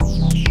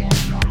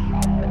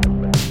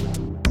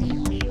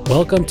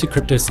Welcome to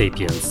Crypto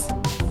Sapiens,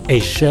 a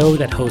show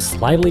that hosts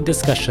lively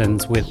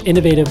discussions with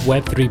innovative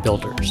Web3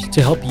 builders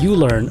to help you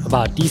learn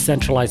about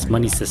decentralized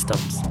money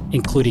systems,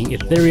 including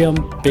Ethereum,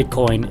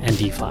 Bitcoin, and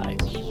DeFi.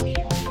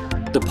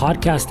 The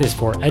podcast is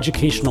for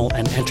educational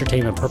and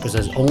entertainment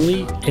purposes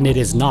only, and it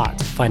is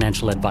not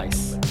financial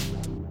advice.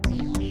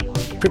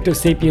 Crypto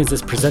Sapiens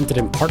is presented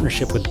in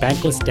partnership with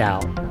Bankless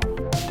DAO,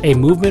 a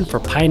movement for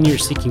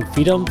pioneers seeking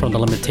freedom from the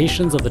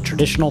limitations of the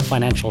traditional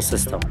financial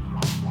system.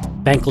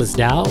 Bankless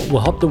DAO will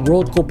help the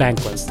world go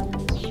bankless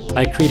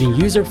by creating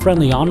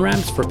user-friendly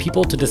on-ramps for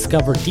people to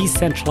discover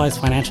decentralized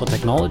financial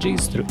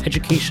technologies through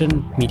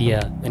education,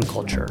 media, and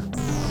culture.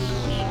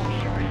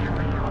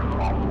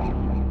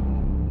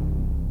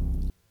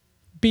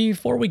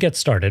 Before we get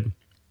started,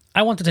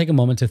 I want to take a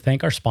moment to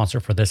thank our sponsor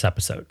for this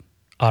episode,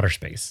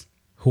 Otterspace,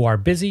 who are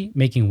busy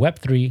making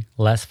Web3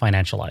 less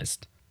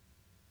financialized.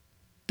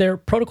 Their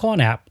protocol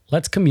and app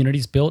lets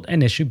communities build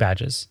and issue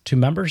badges to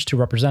members to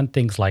represent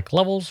things like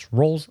levels,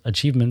 roles,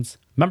 achievements,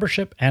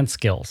 membership, and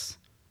skills.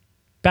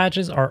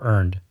 Badges are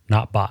earned,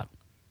 not bought.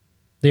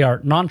 They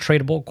are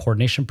non-tradable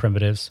coordination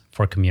primitives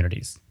for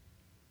communities.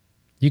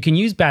 You can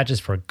use badges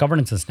for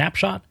governance and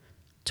snapshot,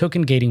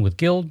 token gating with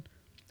Guild,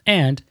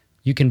 and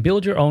you can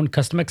build your own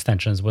custom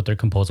extensions with their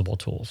composable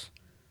tools.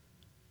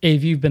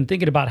 If you've been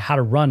thinking about how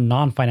to run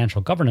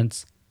non-financial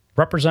governance,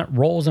 represent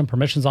roles and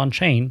permissions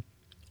on-chain,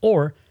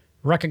 or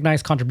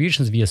recognize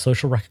contributions via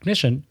social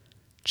recognition,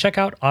 check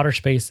out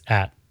Otterspace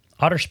at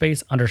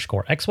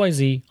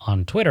Otterspace_XYZ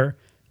on Twitter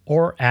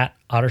or at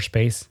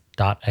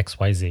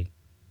Otterspace.xyz.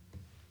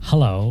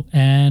 Hello,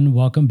 and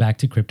welcome back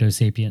to Crypto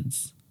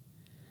Sapiens.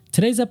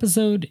 Today's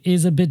episode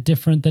is a bit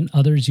different than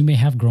others you may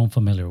have grown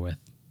familiar with.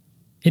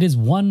 It is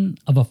one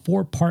of a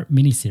 4-part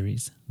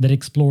miniseries that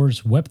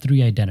explores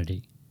Web3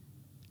 identity.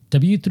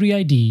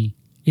 W3ID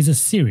is a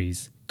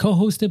series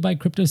co-hosted by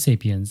Crypto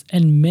Sapiens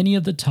and many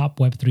of the top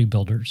Web3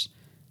 builders,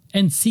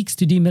 and seeks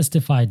to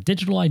demystify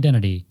digital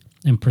identity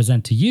and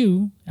present to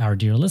you, our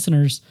dear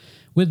listeners,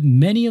 with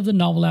many of the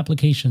novel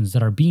applications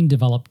that are being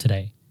developed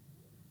today.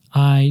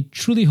 I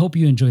truly hope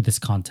you enjoy this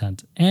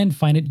content and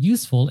find it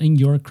useful in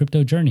your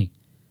crypto journey.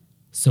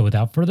 So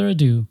without further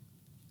ado,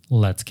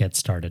 let's get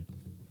started.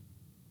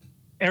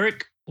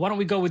 Eric, why don't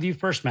we go with you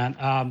first, man?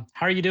 How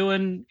are you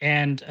doing,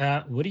 and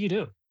what do you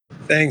do?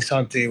 Thanks,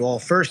 Humpty. Well,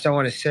 first I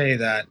want to say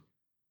that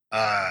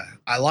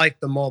I like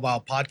the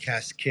mobile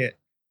podcast kit.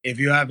 If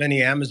you have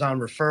any Amazon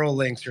referral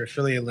links or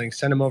affiliate links,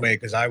 send them over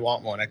because I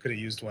want one. I could have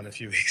used one a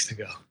few weeks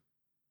ago.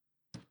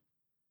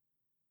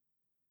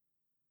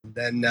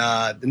 Then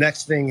the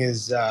next thing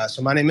is,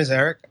 so my name is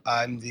Eric.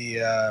 I'm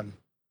the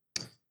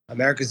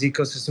America's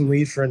Ecosystem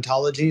Lead for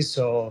Ontology.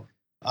 So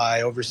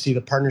I oversee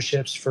the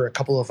partnerships for a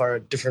couple of our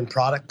different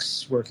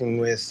products, working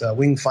with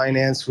Wing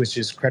Finance, which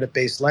is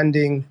credit-based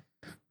lending,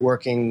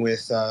 working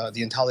with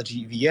the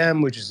Ontology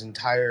EVM, which is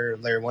entire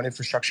layer 1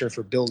 infrastructure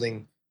for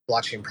building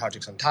blockchain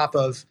projects on top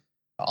of,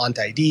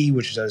 OntID,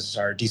 which is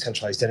our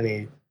decentralized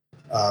identity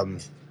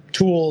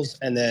tools,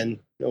 and then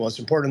most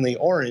importantly,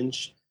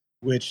 Orange,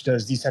 which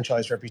does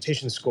decentralized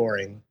reputation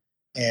scoring.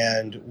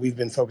 And we've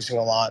been focusing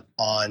a lot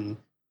on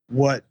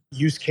what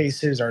use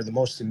cases are the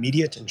most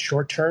immediate and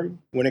short term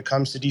when it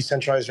comes to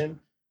decentralization.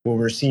 What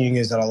we're seeing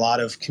is that a lot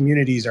of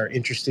communities are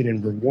interested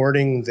in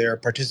rewarding their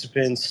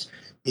participants,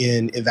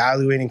 in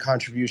evaluating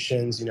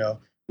contributions. You know,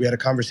 we had a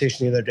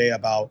conversation the other day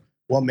about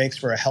what makes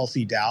for a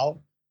healthy DAO.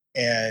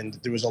 And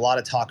there was a lot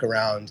of talk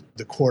around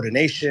the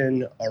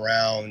coordination,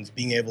 around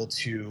being able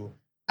to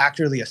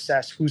accurately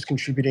assess who's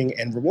contributing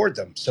and reward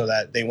them so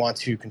that they want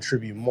to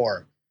contribute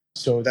more.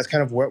 So that's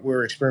kind of what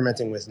we're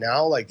experimenting with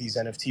now, like these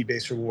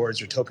NFT-based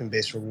rewards or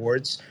token-based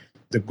rewards.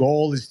 The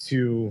goal is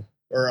to,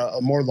 or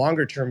a more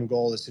longer-term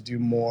goal is to do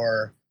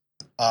more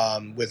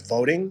with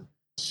voting.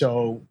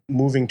 So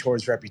moving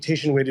towards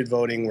reputation-weighted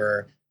voting,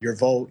 where your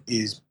vote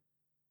is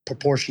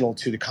proportional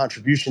to the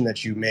contribution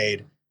that you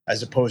made,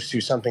 as opposed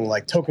to something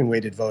like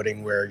token-weighted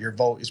voting, where your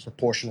vote is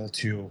proportional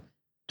to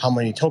how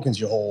many tokens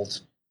you hold,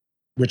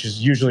 which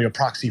is usually a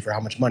proxy for how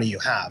much money you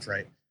have,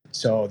 right?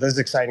 So those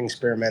are exciting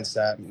experiments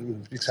that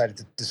I'm excited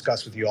to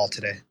discuss with you all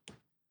today.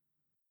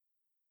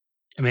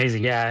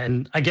 Amazing. Yeah.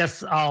 And I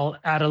guess I'll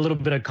add a little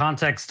bit of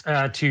context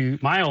to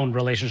my own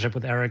relationship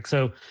with Eric.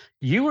 So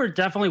you were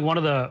definitely one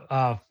of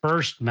the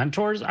first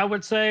mentors, I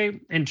would say,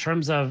 in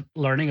terms of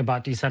learning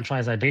about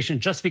decentralized identity,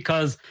 just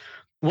because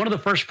one of the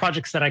first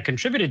projects that I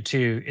contributed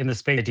to in the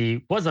space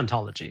ID was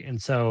Ontology. And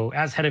so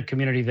as head of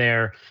community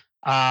there,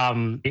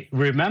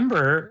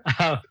 remember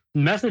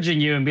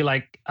messaging you and be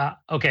like,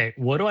 okay,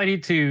 what do I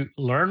need to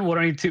learn? Where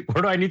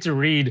do I need to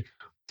read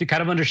to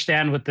kind of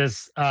understand what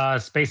this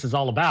space is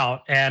all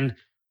about? And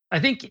I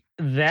think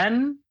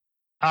then,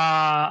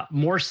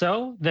 more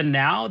so than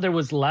now, there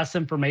was less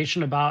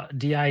information about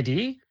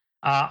DID.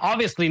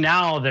 Obviously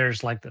now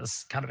there's like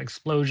this kind of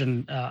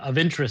explosion of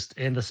interest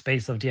in the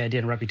space of DID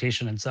and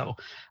reputation. And so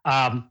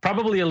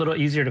probably a little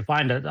easier to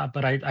find it,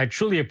 but I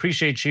truly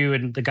appreciate you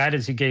and the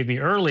guidance you gave me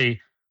early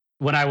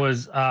when I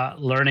was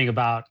learning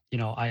about,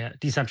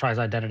 decentralized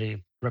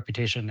identity,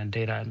 reputation, and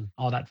data, and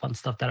all that fun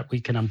stuff that we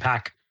can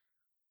unpack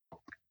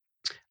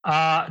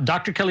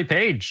Dr. Kelly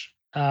Page,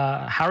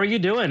 how are you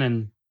doing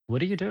and what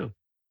do you do?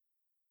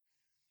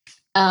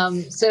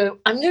 So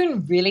I'm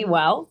doing really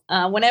well.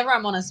 Whenever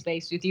I'm on a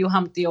space with you,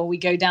 Humpty, or we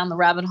go down the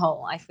rabbit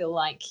hole, I feel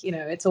like,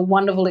 it's a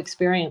wonderful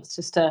experience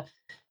just to,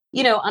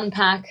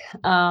 unpack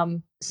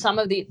some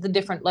of the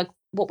different, like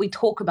what we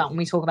talk about when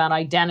we talk about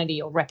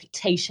identity or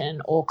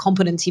reputation or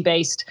competency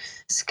based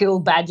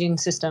skill badging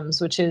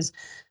systems, which is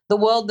the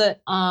world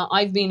that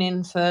I've been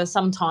in for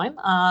some time.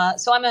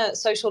 So I'm a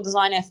social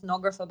design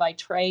ethnographer by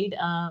trade,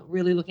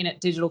 really looking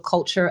at digital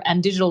culture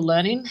and digital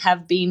learning,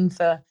 have been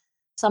for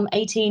some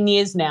 18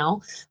 years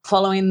now,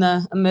 following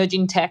the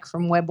emerging tech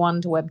from Web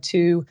 1 to Web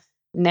 2,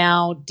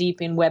 now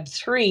deep in Web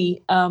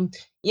 3.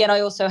 Yet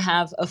I also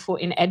have a foot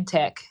in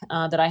EdTech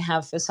that I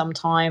have for some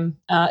time,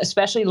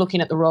 especially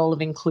looking at the role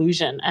of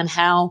inclusion and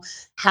how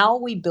are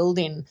we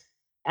building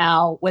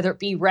our, whether it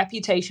be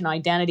reputation,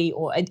 identity,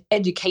 or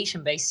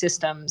education-based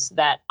systems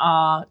that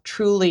are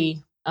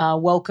truly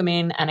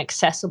welcoming and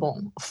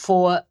accessible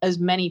for as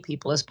many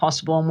people as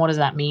possible. And what does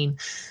that mean?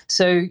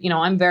 So,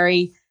 I'm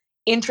very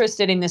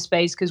interested in this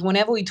space because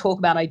whenever we talk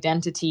about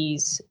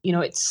identities,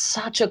 it's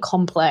such a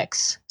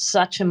complex,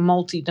 such a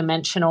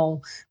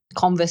multi-dimensional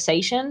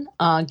conversation,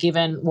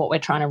 given what we're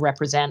trying to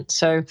represent.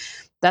 So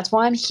that's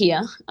why I'm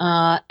here.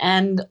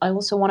 And I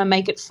also want to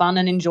make it fun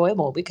and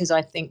enjoyable because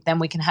I think then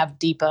we can have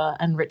deeper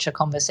and richer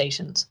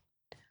conversations.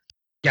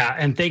 Yeah,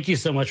 and thank you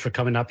so much for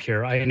coming up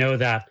here. I know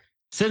that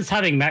since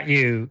having met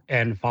you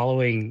and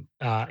following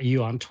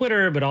you on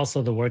Twitter, but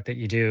also the work that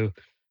you do,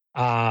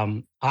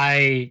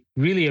 I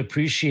really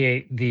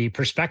appreciate the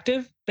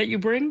perspective that you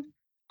bring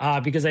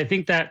because I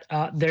think that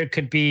there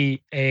could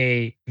be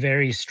a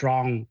very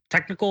strong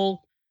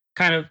technical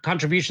kind of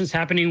contributions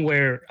happening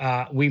where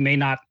we may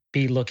not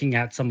be looking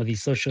at some of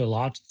these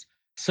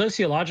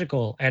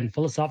sociological and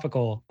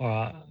philosophical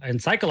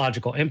and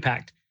psychological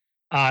impact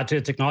to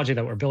the technology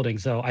that we're building.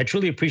 So I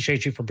truly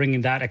appreciate you for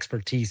bringing that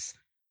expertise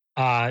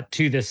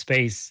to this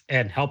space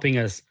and helping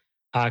us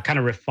kind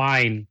of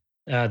refine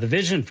the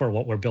vision for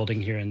what we're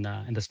building here in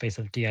the space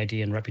of DID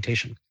and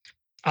reputation.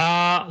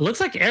 Looks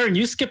like Aaron,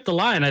 you skipped the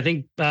line. I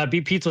think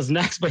B. Pete's was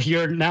next, but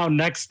you're now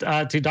next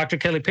to Dr.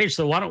 Kelly Page.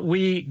 So why don't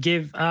we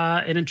give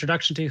an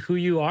introduction to who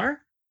you are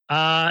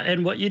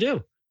and what you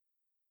do?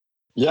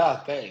 Yeah,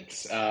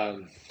 thanks.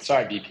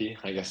 Sorry, BP.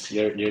 I guess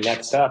you're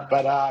next up.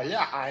 But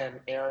yeah, I am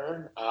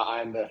Aaron.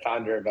 I'm the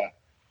founder of a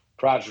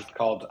project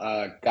called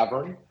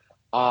Govern.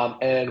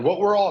 And what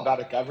we're all about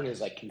at Govern is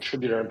like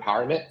contributor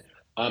empowerment.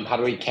 How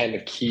do we kind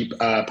of keep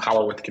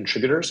power with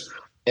contributors?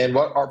 And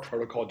what our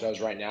protocol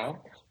does right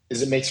now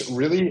is it makes it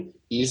really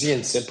easy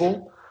and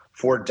simple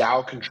for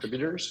DAO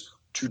contributors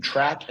to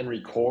track and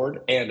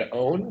record and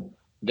own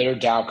their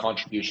DAO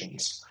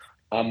contributions.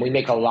 We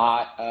make a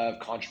lot of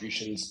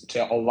contributions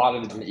to a lot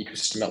of the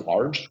ecosystem at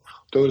large.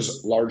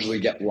 Those largely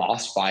get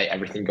lost by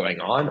everything going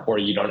on, or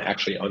you don't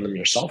actually own them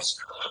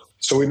yourselves.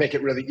 So we make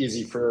it really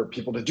easy for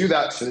people to do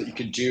that so that you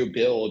could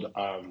build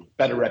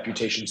better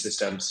reputation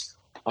systems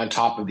on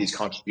top of these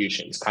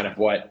contributions, kind of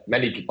what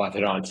many people have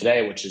hit on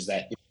today, which is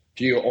that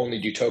if you only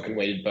do token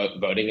weighted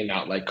voting and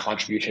not like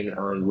contribution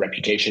earned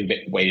reputation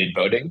weighted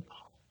voting,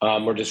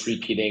 we're just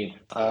repeating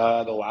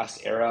the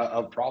last era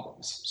of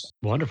problems. So.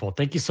 Wonderful.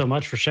 Thank you so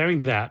much for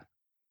sharing that.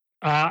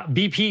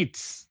 B.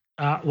 Pete,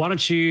 why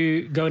don't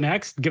you go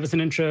next? Give us an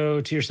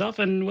intro to yourself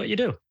and what you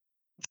do.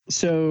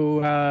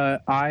 So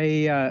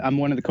I'm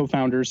one of the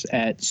co-founders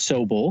at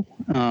Sobel,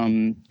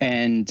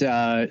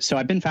 so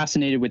I've been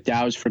fascinated with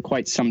DAOs for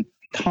quite some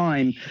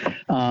time,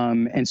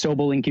 and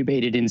Sobel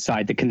incubated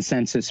inside the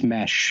consensus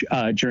mesh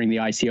during the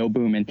ICO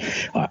boom, and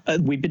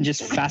we've been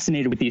just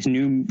fascinated with these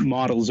new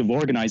models of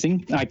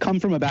organizing. I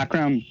come from a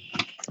background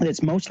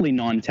that's mostly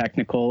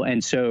non-technical,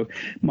 and so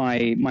my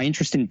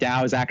interest in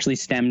DAOs actually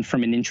stemmed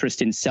from an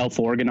interest in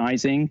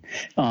self-organizing,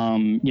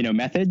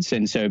 methods,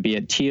 and so be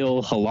it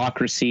teal,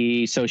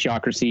 holacracy,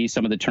 sociocracy,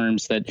 some of the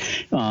terms that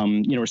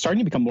are starting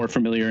to become more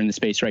familiar in the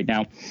space right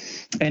now.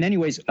 And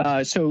anyways,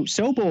 so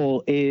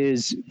Sobel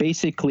is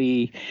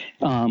basically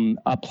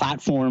a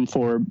platform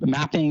for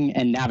mapping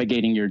and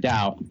navigating your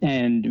DAO,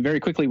 and very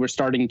quickly we're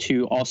starting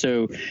to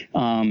also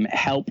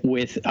help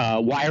with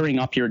wiring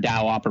up your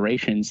DAO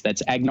operations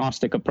that's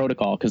agnostic of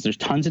protocol, because there's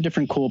tons of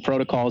different cool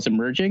protocols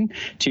emerging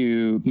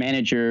to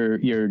manage your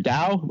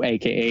DAO,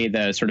 aka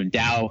the sort of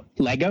DAO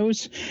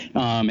Legos,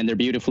 and they're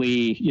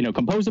beautifully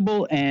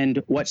composable.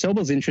 And what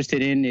Sobel's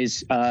interested in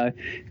is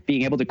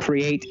being able to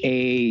create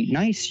a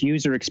nice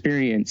user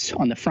experience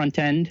on the front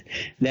end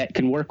that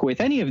can work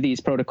with any of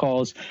these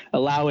protocols,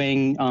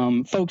 allowing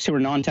folks who are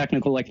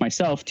non-technical like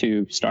myself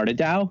to start a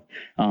DAO,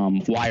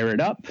 wire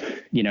it up,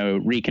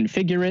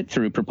 reconfigure it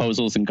through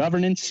proposals and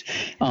governance,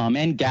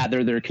 and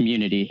gather their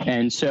community. And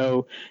And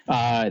so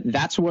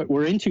that's what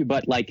we're into.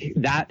 But like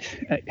that,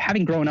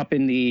 having grown up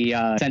in the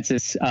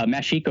census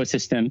mesh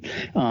ecosystem,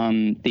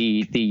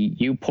 the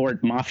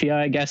Uport Mafia,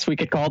 I guess we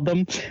could call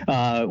them,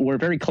 we're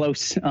very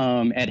close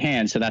at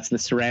hand. So that's the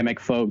Ceramic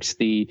folks,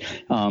 the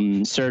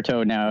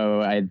Certo,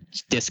 now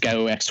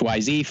Disco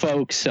XYZ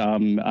folks,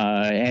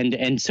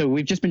 and so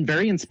we've just been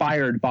very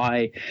inspired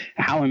by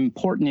how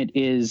important it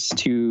is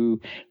to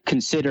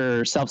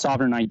consider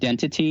self-sovereign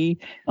identity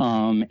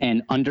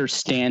and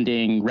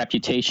understanding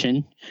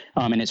reputation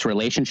and its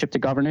relationship to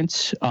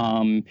governance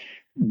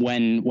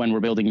when we're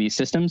building these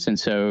systems. And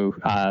so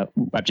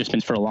I've just been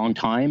for a long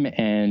time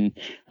and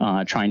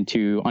trying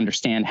to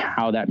understand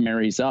how that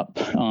marries up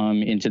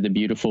into the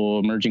beautiful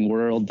emerging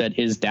world that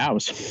is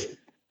DAOs.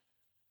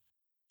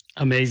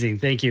 Amazing.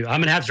 Thank you.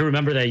 I'm going to have to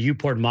remember that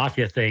Uport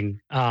Mafia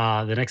thing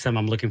the next time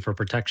I'm looking for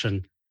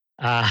protection.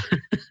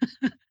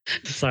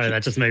 Sorry,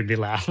 that just made me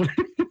laugh.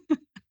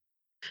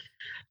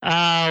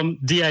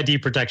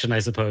 DID protection, I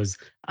suppose.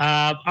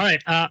 All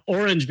right.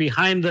 Orange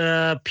behind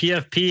the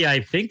PFP. I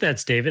think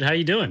that's David. How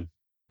you doing?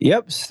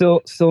 Yep,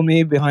 still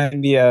me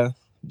behind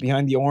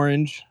the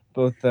orange,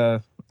 both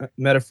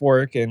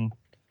metaphoric and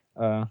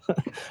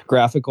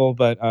graphical.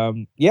 But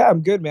yeah,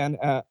 I'm good, man.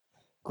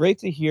 Great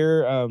to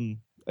hear.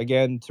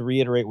 Again, to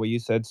reiterate what you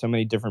said, so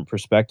many different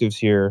perspectives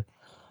here.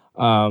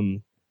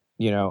 I'm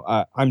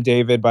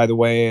David, by the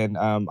way, and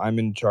I'm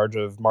in charge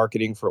of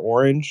marketing for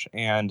Orange.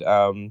 And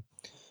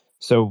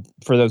so,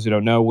 for those who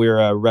don't know, we're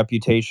a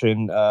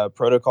reputation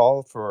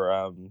protocol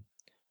for.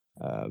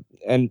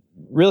 And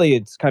really,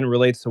 it's kind of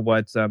relates to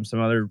what some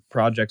other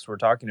projects we're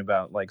talking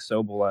about, like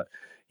Sobel,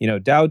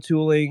 DAO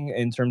tooling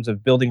in terms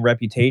of building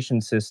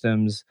reputation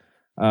systems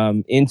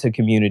into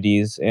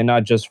communities, and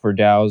not just for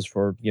DAOs,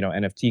 for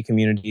NFT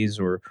communities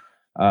or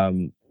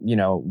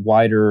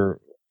wider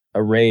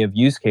array of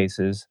use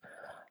cases.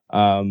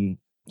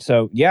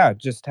 So yeah,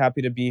 just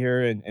happy to be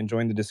here and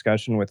join the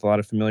discussion with a lot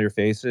of familiar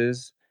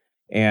faces.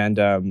 And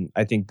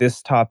I think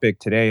this topic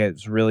today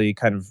is really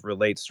kind of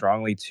relates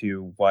strongly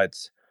to what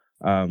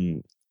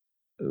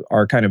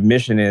our kind of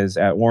mission is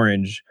at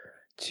Orange,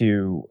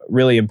 to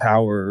really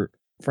empower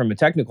from a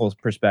technical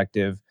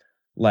perspective,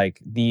 like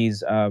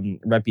these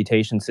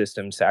reputation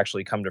systems to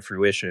actually come to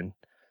fruition.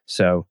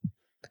 So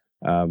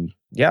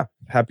yeah,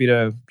 happy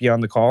to be on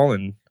the call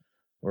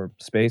or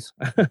space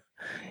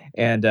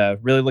and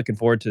really looking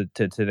forward to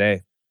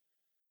today.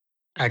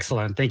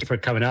 Excellent. Thank you for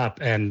coming up.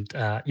 And,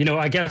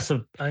 I guess,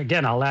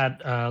 again, I'll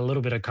add a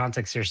little bit of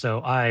context here.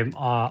 So I'm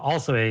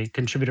also a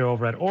contributor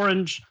over at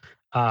Orange,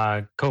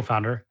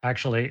 co-founder,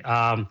 actually.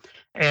 I'm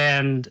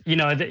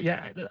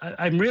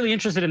really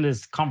interested in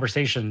this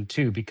conversation,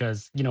 too,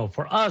 because,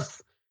 for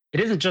us, it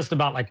isn't just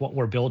about like what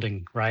we're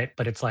building, right?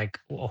 But it's like,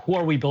 who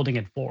are we building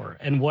it for?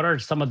 And what are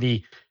some of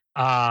the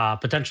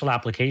potential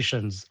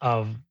applications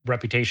of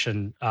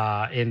reputation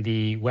in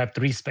the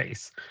Web3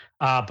 space?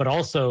 But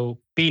also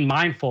being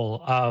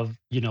mindful of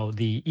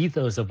the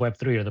ethos of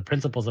Web3 or the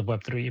principles of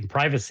Web3 and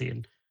privacy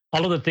and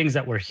all of the things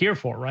that we're here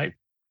for, right?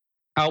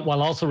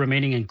 While also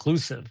remaining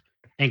inclusive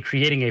and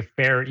creating a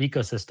fair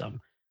ecosystem.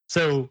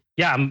 So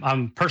yeah,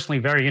 I'm personally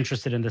very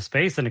interested in this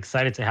space and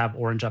excited to have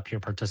Orange up here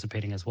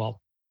participating as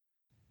well.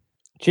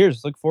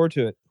 Cheers! Look forward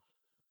to it.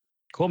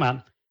 Cool,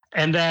 man.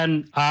 And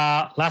then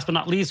last but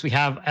not least, we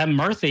have M.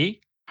 Murthy.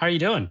 How are you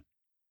doing?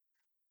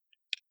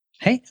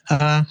 Hey,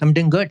 I'm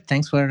doing good.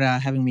 Thanks for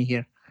having me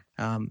here.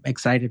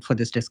 Excited for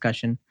this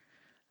discussion.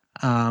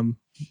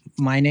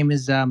 My name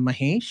is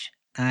Mahesh.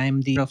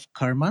 I'm the of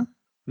Karma,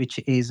 which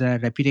is a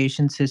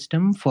reputation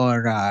system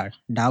for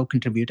DAO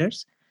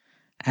contributors.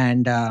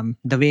 And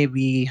the way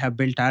we have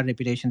built our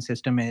reputation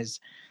system is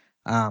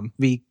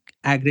we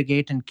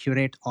aggregate and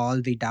curate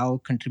all the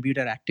DAO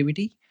contributor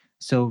activity.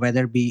 So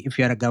whether if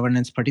you're a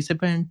governance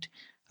participant,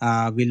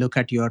 we look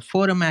at your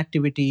forum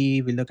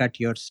activity, we look at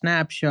your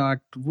snapshot,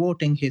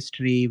 voting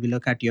history, we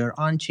look at your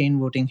on-chain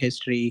voting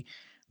history.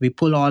 We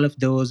pull all of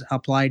those,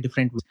 apply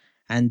different,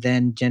 and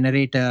then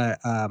generate a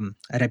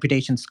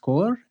reputation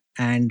score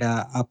and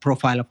a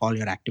profile of all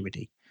your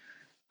activity.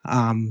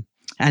 As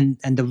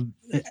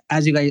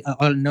you guys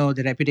all know,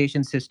 the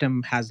reputation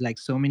system has like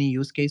so many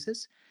use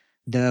cases.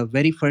 The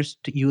very first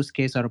use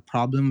case or a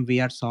problem we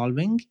are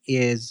solving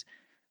is,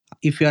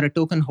 if you are a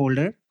token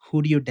holder,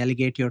 who do you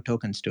delegate your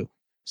tokens to?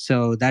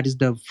 So that is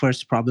the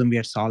first problem we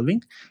are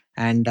solving.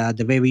 And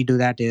the way we do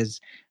that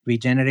is we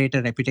generate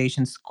a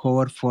reputation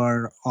score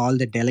for all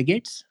the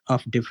delegates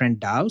of different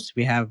DAOs.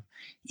 We have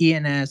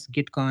ENS,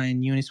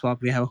 Gitcoin,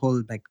 Uniswap. We have a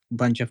whole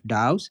bunch of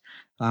DAOs.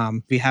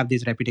 We have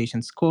this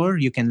reputation score.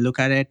 You can look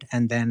at it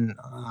and then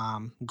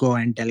go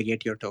and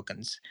delegate your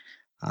tokens.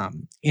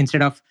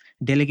 Instead of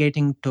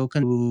delegating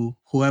token to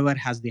whoever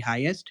has the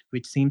highest,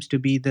 which seems to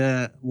be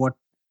what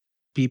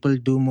people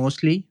do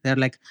mostly. They're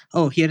like,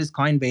 oh, here is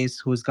Coinbase,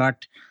 who's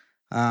got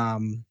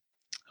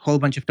whole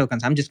bunch of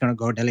tokens. I'm just going to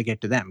go delegate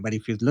to them. But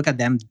if you look at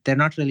them, they're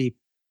not really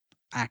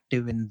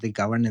active in the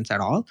governance at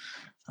all.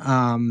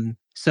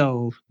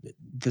 So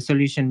the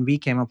solution we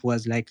came up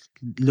was like,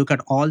 look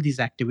at all these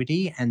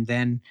activity and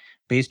then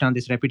based on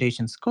this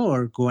reputation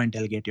score, go and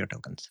delegate your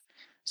tokens.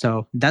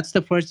 So that's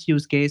the first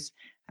use case.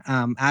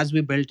 As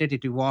we built it,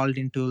 it evolved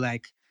into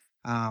like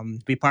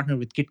we partnered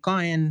with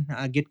Gitcoin.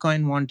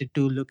 Gitcoin wanted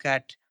to look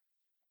at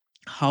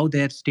how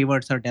their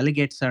stewards or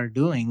delegates are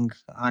doing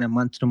on a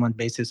month-to-month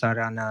basis or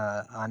on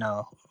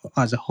a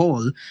as a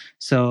whole.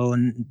 So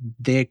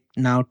they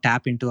now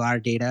tap into our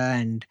data,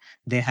 and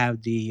they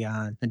have the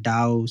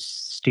DAO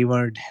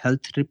steward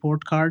health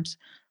report cards,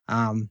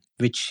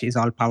 which is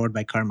all powered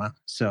by Karma.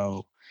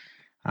 So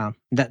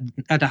that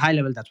at a high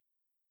level, that's.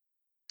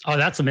 Oh,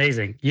 that's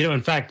amazing. You know,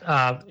 in fact,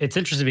 it's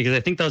interesting because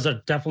I think those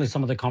are definitely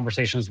some of the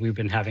conversations we've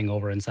been having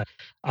over inside.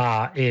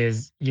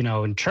 Is, you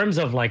know, in terms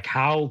of like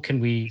how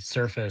can we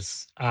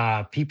surface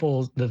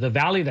people the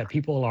value that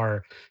people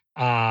are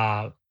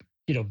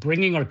you know,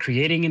 bringing or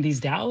creating in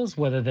these DAOs,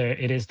 whether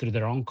it is through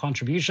their own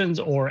contributions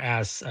or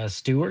as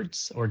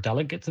stewards or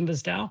delegates in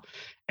this DAO,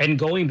 and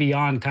going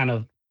beyond kind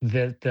of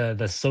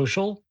the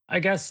social, I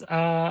guess,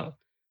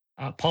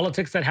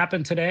 politics that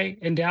happen today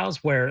in DAOs,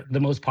 where the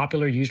most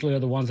popular usually are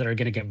the ones that are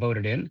going to get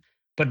voted in,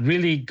 but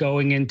really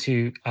going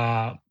into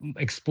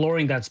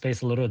exploring that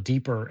space a little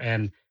deeper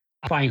and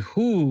find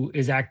who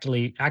is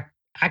actually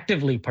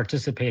actively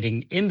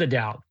participating in the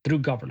DAO through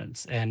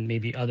governance and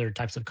maybe other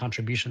types of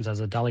contributions as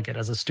a delegate,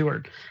 as a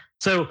steward.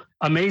 So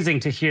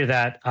amazing to hear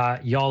that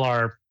y'all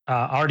are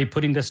already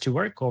putting this to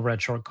work over at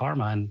Short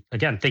Karma. And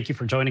again, thank you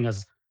for joining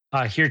us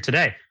here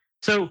today.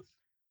 So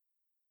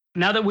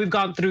now that we've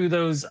gone through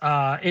those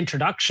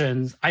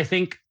introductions, I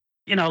think,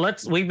 you know,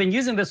 we've been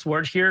using this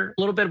word here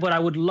a little bit, but I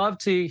would love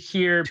to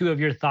hear two of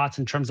your thoughts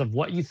in terms of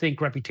what you think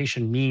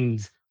reputation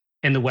means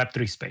in the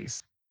Web3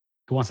 space.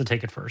 Who wants to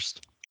take it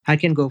first? I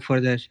can go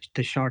for the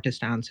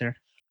shortest answer.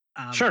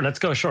 Sure, let's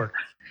go short.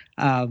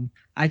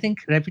 I think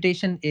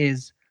reputation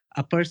is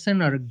a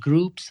person or a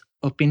group's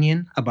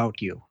opinion about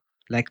you.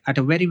 Like at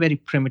a very, very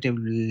primitive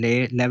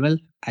level,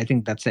 I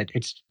think that's it.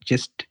 It's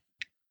just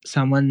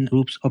someone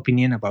group's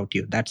opinion about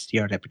you. That's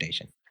your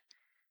reputation.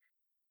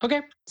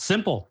 Okay,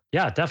 simple.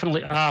 Yeah,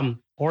 definitely.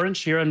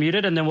 Orange, you're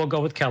unmuted, and then we'll go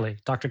with Kelly,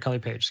 Dr. Kelly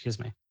Page, excuse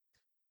me.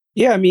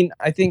 Yeah, I mean,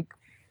 I think,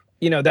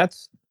 you know,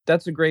 that's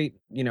a great,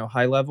 you know,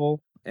 high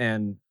level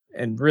and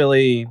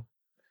really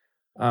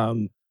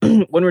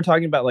when we're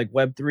talking about like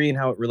Web3 and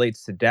how it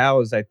relates to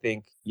DAOs, I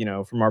think, you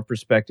know, from our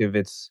perspective,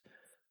 it's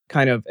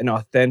kind of an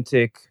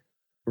authentic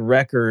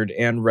record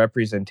and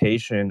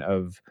representation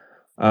of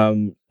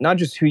not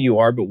just who you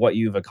are, but what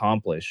you've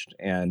accomplished,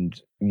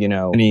 and you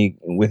know,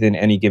 within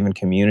any given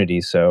community.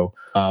 So,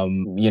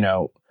 you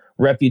know,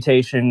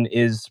 reputation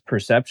is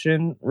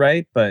perception,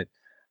 right? But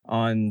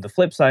on the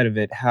flip side of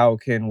it, how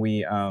can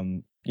we,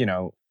 you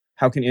know,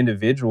 how can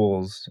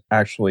individuals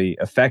actually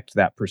affect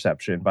that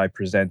perception by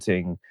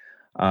presenting,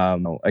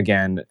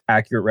 again,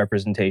 accurate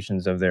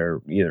representations of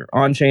their either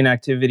on-chain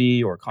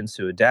activity or comes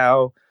to a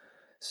DAO?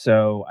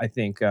 So I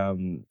think,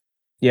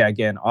 yeah,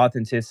 again,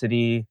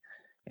 authenticity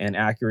and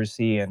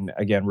accuracy, and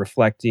again,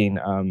 reflecting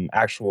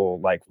actual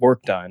like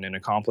work done and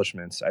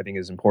accomplishments, I think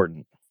is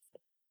important.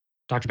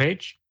 Dr.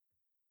 Page?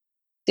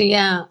 So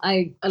yeah,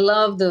 I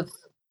love the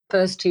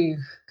first two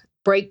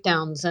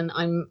breakdowns, and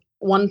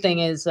one thing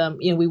is,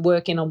 you know, we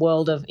work in a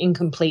world of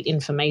incomplete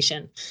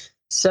information.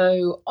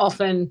 So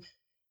often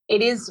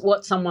it is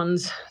what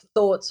someone's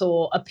thoughts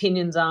or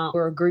opinions are,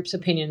 or a group's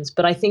opinions.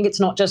 But I think it's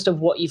not just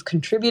of what you've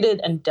contributed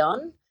and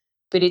done,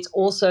 but it's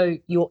also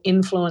your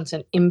influence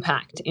and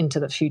impact into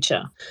the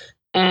future.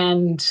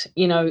 And,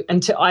 you know,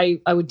 I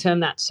would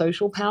term that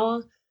social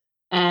power.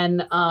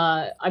 And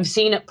I've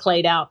seen it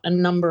played out a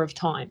number of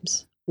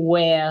times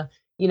where,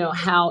 you know,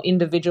 how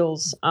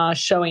individuals are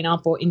showing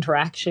up or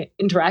interacting.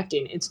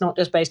 It's not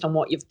just based on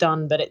what you've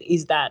done, but it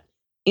is that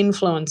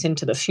influence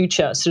into the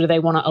future. So do they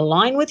want to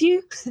align with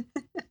you?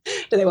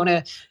 Do they want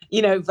to,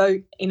 you know,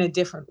 vote in a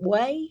different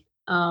way?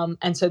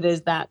 And so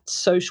there's that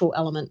social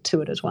element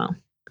to it as well.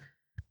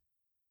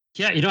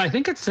 Yeah, you know, I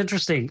think it's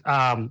interesting.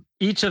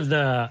 Each of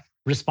the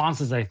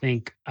responses, I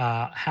think,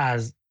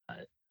 has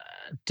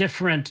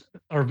different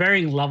or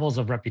varying levels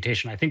of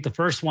reputation. I think the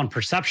first one,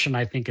 perception,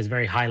 I think is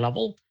very high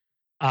level.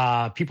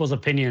 People's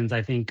opinions,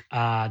 I think,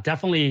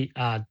 definitely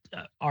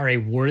are a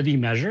worthy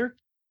measure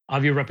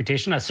of your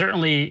reputation.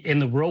 Certainly in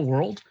the real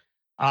world,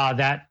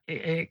 that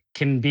it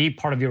can be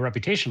part of your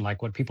reputation,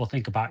 like what people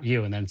think about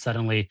you, and then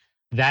suddenly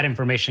that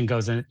information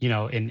goes in, you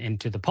know,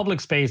 into the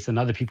public space, and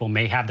other people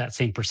may have that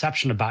same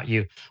perception about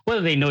you,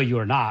 whether they know you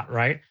or not,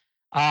 right?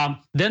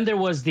 Then there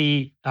was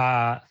the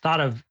thought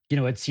of, you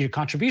know, it's your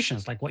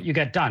contributions, like what you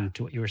get done,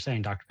 to what you were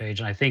saying, Dr. Page.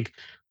 And I think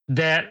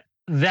that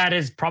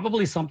is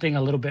probably something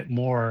a little bit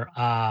more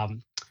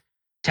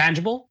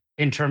tangible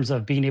in terms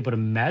of being able to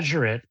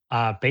measure it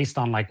based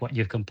on like what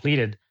you've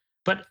completed.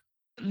 But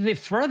the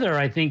further,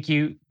 I think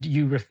you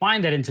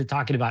refine that into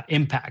talking about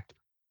impact.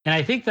 And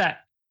I think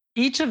that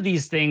each of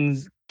these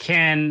things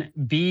can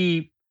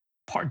be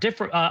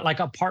like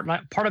a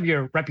part of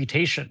your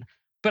reputation.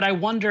 But I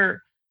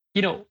wonder,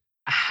 you know,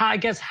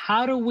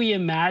 how do we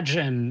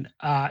imagine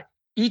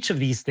each of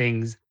these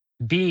things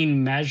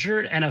being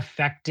measured and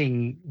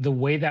affecting the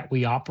way that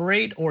we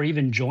operate or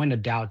even join a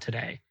DAO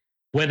today?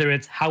 Whether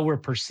it's how we're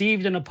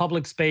perceived in a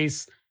public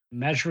space,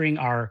 measuring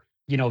our,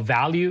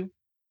 value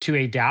to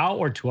a DAO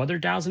or to other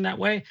DAOs in that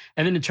way?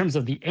 And then in terms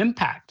of the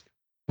impact,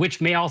 which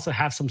may also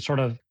have some sort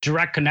of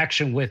direct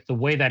connection with the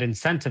way that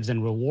incentives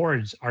and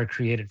rewards are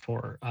created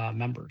for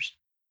members.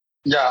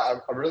 Yeah,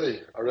 I really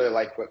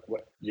like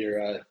what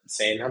you're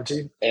saying,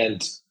 Humpty,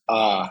 and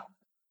I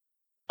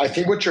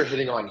think what you're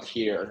hitting on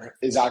here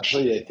is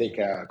actually, I think,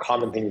 a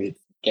common thing that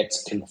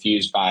gets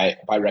confused by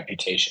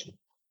reputation.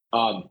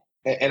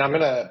 And I'm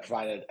going to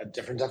provide a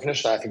different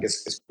definition that I think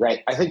is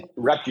right. I think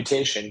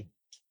reputation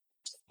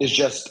is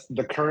just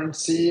the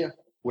currency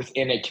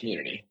within a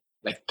community.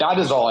 Like that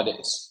is all it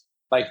is.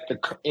 Like the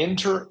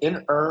inner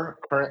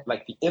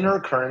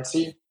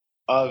currency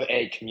of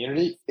a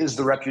community is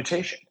the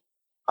reputation.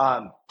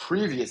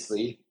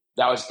 Previously,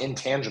 that was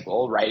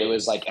intangible, right? It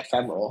was like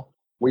ephemeral.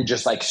 We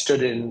just like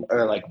stood in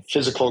like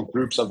physical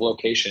groups of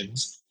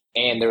locations,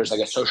 and there was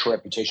like a social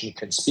reputation you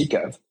couldn't speak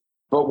of.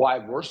 But why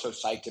we're so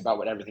psyched about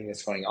what everything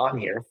that's going on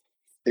here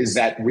is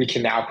that we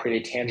can now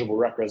create a tangible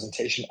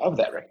representation of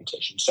that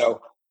reputation.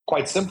 So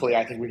quite simply,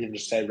 I think we can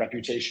just say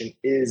reputation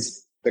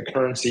is the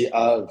currency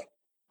of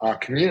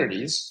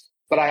communities.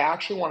 But I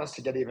actually want us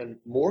to get even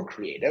more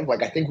creative.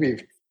 Like I think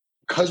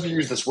because we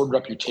use this word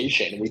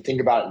reputation, we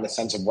think about it in the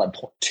sense of Web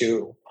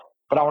 2.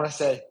 But I want to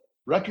say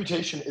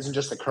reputation isn't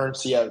just the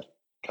currency of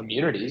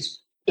communities.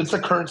 It's the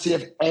currency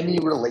of any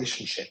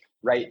relationship,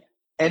 right?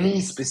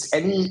 Any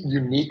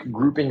unique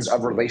groupings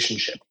of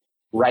relationship,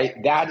 right?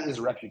 That is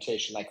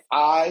reputation. Like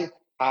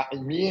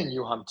me and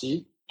you,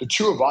 Humpty, the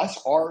two of us,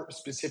 our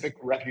specific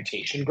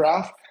reputation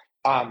graph,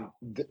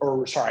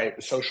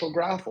 social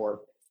graph, or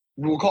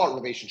we'll call it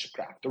relationship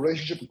graph.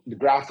 The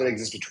graph that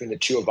exists between the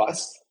two of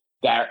us,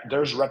 that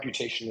there's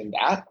reputation in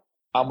that,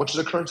 which is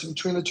a currency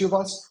between the two of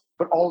us.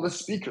 But all the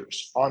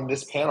speakers on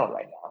this panel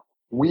right now,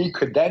 we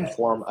could then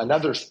form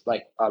another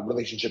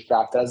relationship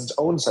graph that has its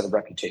own set of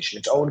reputation,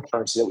 its own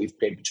currency that we've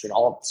created between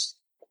all of us.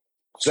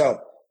 So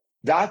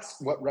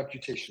that's what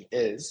reputation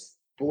is.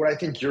 But what I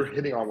think you're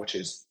hitting on, which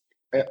is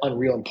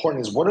unreal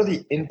important, is what are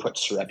the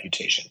inputs to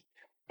reputation?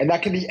 And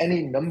that can be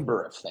any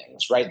number of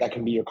things, right? That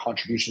can be your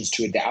contributions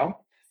to a DAO.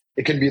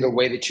 It can be the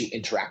way that you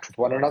interact with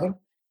one another.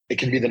 It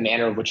can be the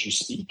manner of which you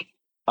speak.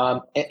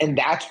 And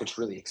that's what's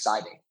really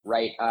exciting,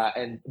 right?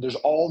 And there's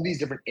all these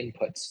different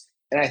inputs.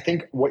 And I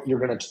think what you're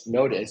going to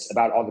notice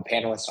about all the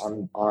panelists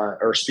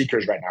or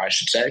speakers right now, I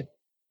should say,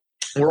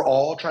 we're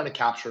all trying to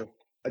capture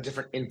a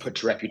different input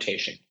to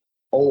reputation,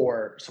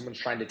 or someone's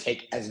trying to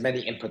take as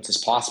many inputs as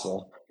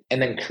possible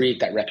and then create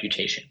that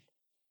reputation.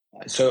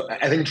 So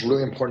I think it's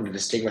really important to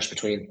distinguish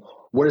between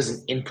what is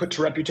an input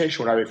to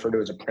reputation, what I refer to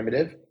as a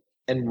primitive,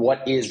 and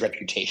what is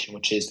reputation,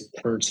 which is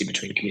the currency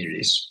between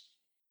communities.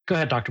 Go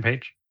ahead, Dr.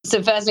 Page.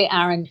 So firstly,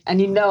 Aaron,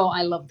 and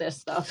I love this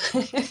stuff.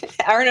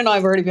 Aaron and I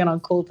have already been on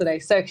call today.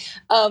 So,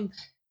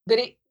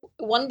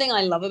 one thing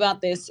I love about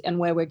this and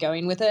where we're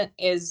going with it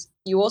is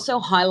you also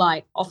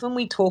highlight, often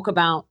we talk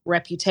about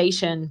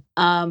reputation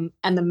and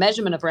the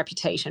measurement of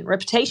reputation.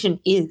 Reputation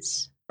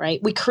is,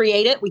 right? We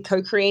create it, we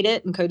co-create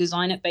it and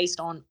co-design it based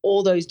on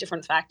all those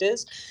different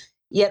factors.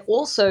 Yet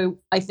also,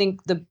 I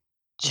think the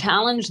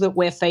challenge that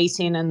we're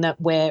facing and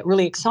that we're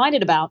really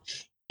excited about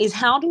is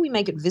how do we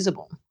make it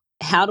visible?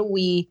 How do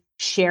we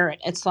share it?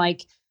 It's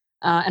like,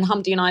 and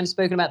Humpty and I have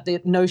spoken about the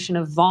notion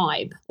of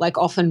vibe. Like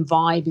often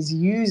vibe is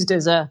used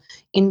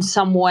in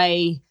some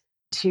way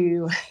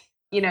to,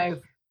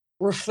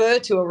 refer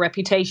to a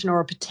reputation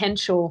or a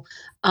potential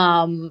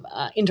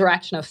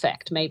interaction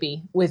effect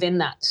maybe within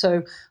that.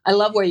 So I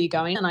love where you're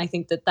going. And I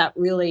think that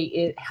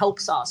really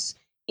helps us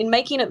in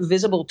making it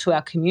visible to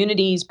our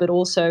communities, but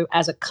also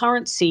as a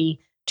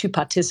currency to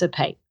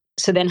participate.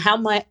 So then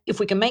if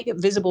we can make it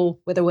visible,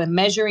 whether we're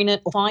measuring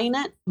it or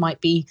quantifying it,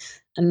 might be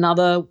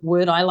another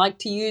word I like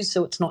to use.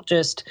 So it's not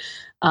just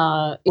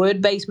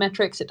word-based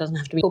metrics. It doesn't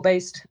have to be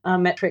based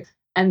metrics.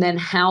 And then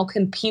how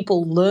can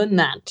people learn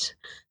that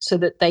so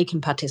that they can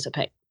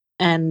participate?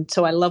 And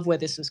so I love where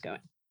this is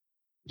going.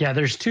 Yeah,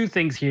 there's two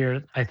things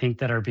here, I think,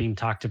 that are being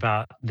talked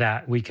about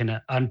that we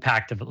can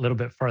unpack a little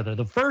bit further.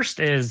 The first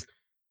is,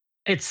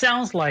 it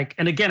sounds like,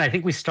 and again, I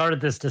think we started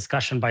this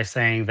discussion by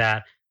saying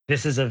that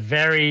this is a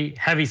very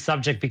heavy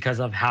subject because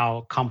of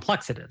how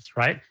complex it is,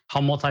 right?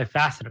 How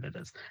multifaceted it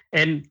is.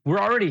 And we're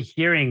already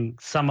hearing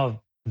some of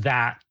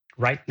that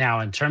right now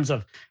in terms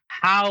of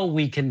how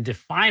we can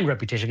define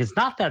reputation. It's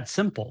not that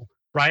simple,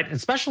 right?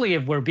 Especially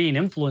if we're being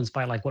influenced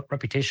by like what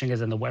reputation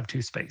is in the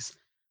Web2 space.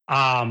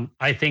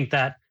 I think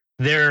that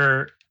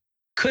there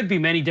could be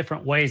many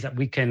different ways that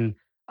we can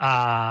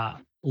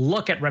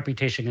look at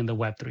reputation in the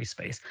Web3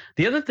 space.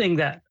 The other thing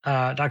that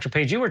Dr.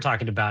 Page, you were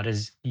talking about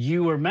is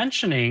you were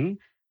mentioning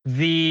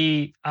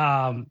the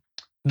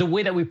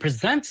way that we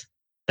present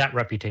that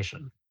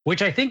reputation,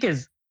 which I think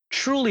is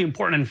truly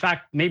important. In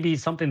fact, maybe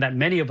something that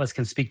many of us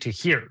can speak to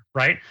here,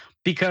 right?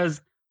 Because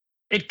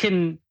it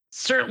can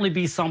certainly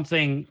be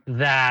something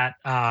that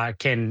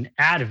can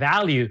add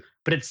value,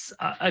 but it's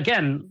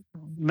again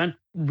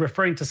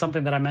referring to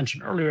something that I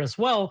mentioned earlier as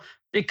well.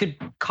 It could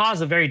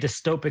cause a very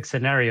dystopic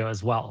scenario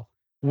as well,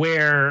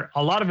 where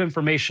a lot of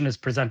information is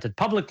presented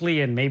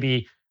publicly and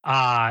maybe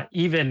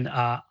even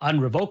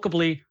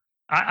unrevocably.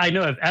 I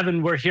know if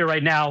Evan were here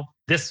right now,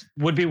 this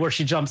would be where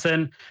she jumps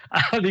in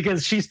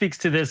because she speaks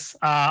to this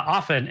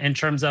often in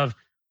terms of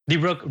the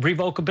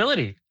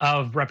revocability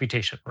of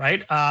reputation,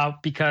 right?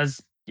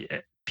 Because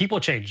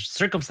people change,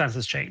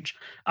 circumstances change,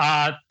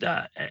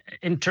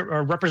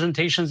 or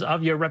representations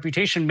of your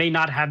reputation may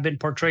not have been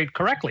portrayed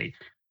correctly.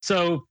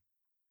 So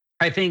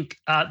I think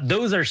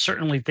those are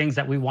certainly things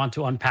that we want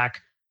to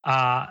unpack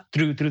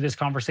through this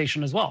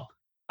conversation as well.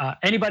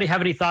 Anybody have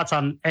any thoughts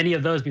on any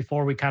of those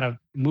before we kind of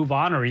move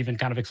on, or even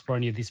kind of explore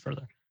any of these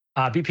further?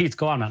 BP,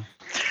 go on, man.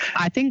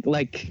 I think,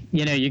 like,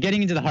 you're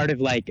getting into the heart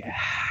of like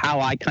how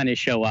I kind of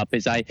show up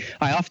is I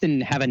often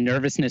have a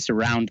nervousness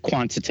around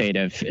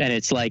quantitative, and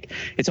it's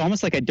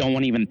almost like I don't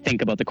want to even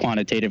think about the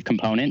quantitative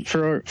component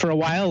for a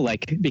while,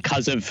 like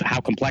because of how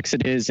complex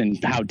it is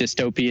and how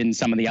dystopian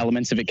some of the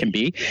elements of it can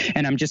be.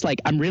 And I'm just like,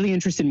 I'm really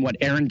interested in what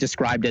Aaron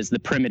described as the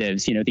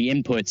primitives, the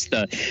inputs,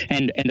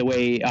 and the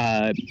way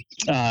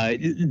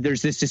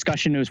there's this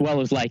discussion as well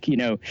as like,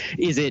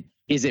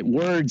 is it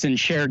words and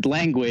shared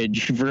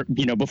language,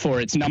 before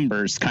it's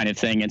numbers kind of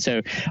thing? And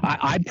so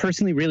I'm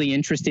personally really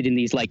interested in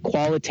these like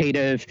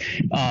qualitative,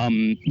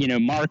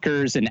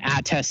 markers and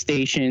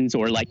attestations,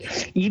 or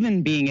like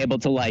even being able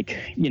to like,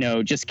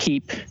 just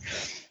keep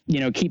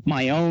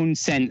my own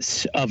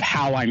sense of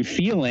how I'm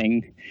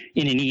feeling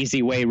in an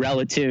easy way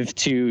relative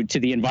to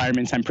the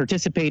environments I'm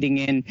participating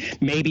in.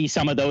 Maybe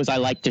some of those I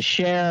like to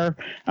share.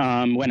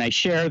 When I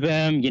share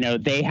them,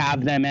 they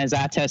have them as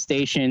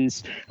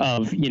attestations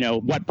of,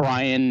 what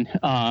Brian,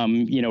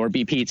 or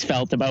B. Pete's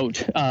felt about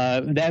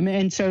them.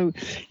 And so,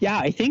 yeah,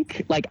 I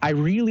think like I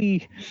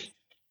really,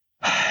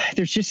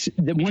 there's just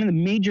one of the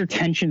major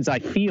tensions I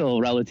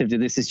feel relative to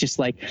this is just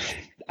like,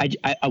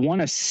 I want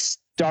to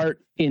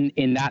start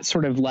in that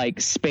sort of like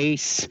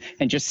space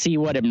and just see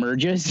what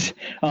emerges,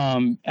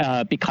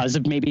 because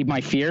of maybe my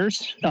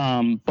fears,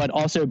 but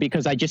also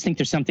because I just think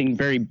there's something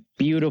very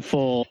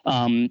beautiful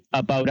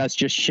about us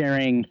just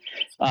sharing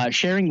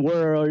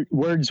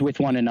words with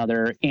one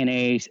another in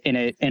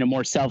a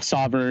more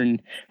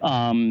self-sovereign,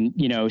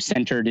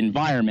 centered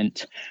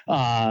environment,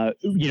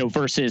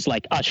 versus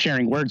like us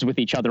sharing words with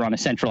each other on a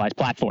centralized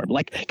platform.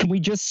 Like, can we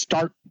just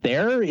start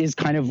there? Is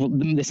kind of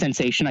the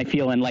sensation I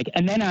feel, and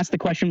then ask the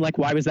question like,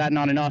 why was that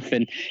not enough,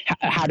 and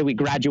how do we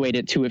graduate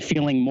it to it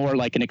feeling more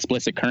like an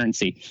explicit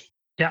currency?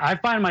 Yeah, I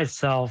find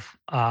myself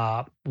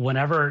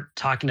whenever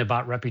talking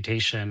about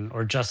reputation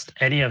or just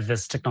any of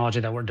this technology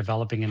that we're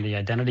developing in the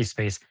identity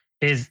space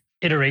is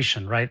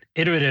iteration, right?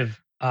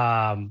 Iterative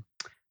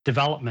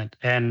development.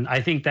 And I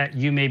think that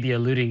you may be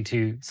alluding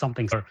to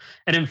something.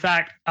 And in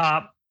fact,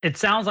 it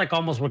sounds like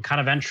almost we're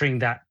kind of entering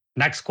that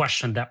next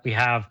question that we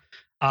have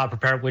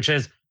prepared, which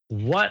is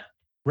what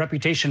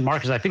reputation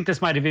markers. I think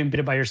this might have even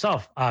been by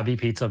yourself,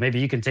 BP. So maybe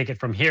you can take it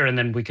from here and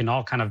then we can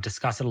all kind of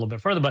discuss it a little bit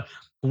further. But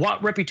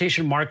what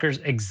reputation markers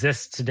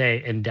exist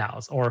today in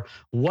DAOs, or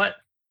what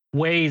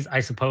ways, I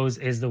suppose,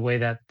 is the way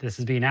that this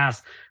is being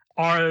asked,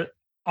 are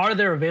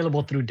there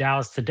available through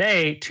DAOs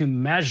today to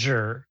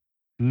measure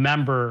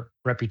member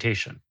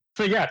reputation?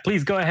 So yeah,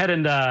 please go ahead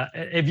and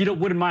if you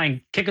wouldn't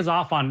mind, kick us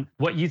off on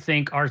what you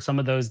think are some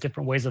of those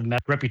different ways of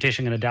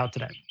reputation in a DAO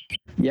today.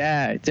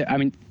 Yeah, I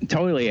mean,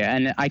 totally.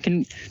 And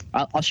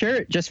I'll share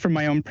it just from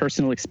my own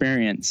personal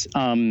experience,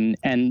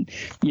 and,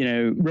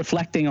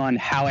 reflecting on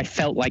how I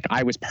felt like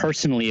I was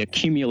personally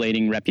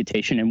accumulating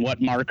reputation and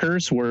what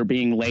markers were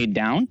being laid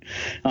down,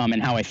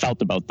 and how I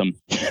felt about them.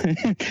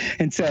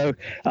 And so,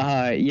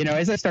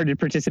 as I started to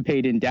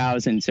participate in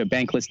DAOs, and so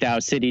Bankless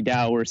DAO, City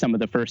DAO were some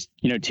of the first,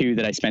 two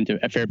that I spent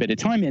a fair bit of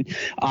time in,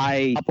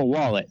 I up a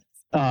wallet,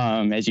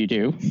 as you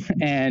do,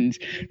 and,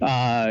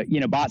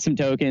 bought some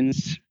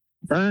tokens,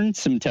 earned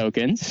some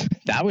tokens.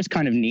 That was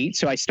kind of neat.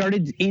 So I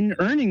started in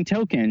earning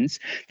tokens.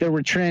 There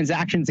were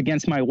transactions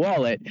against my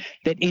wallet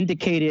that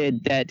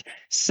indicated that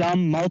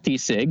some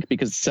multi-sig,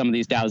 because some of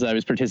these DAOs that I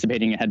was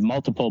participating in had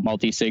multiple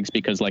multi-sigs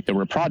because like there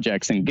were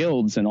projects and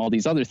guilds and all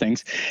these other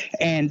things.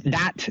 And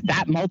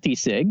that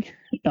multi-sig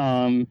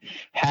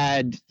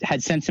had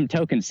sent some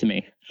tokens to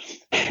me.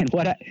 And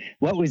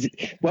what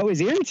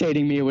was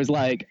irritating me was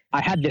like,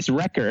 I had this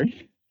record.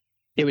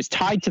 It was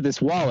tied to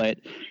this wallet.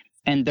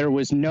 And there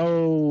was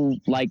no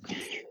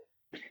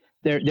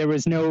there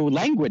was no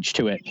language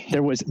to it.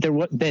 There was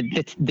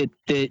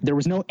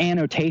no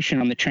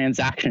annotation on the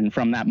transaction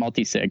from that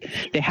multi-sig.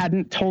 They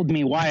hadn't told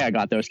me why I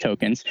got those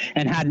tokens,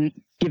 and hadn't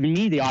given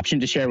me the option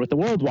to share with the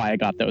world why I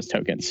got those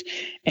tokens.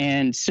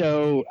 And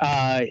so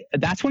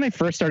that's when I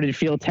first started to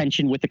feel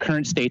tension with the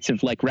current states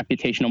of like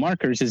reputational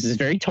markers. This is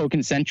very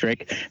token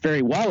centric,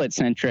 very wallet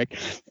centric,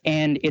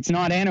 and it's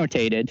not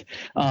annotated.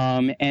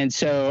 And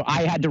so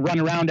I had to run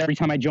around every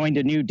time I joined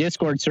a new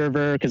Discord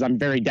server because I'm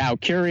very DAO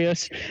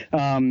curious.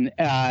 And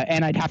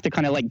I'd have to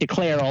kind of like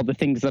declare all the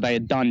things that I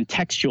had done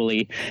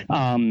textually,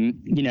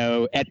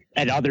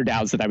 at other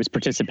DAOs that I was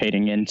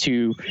participating in,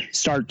 to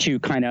start to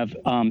kind of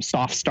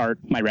soft start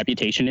my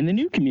reputation in the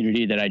new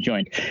community that I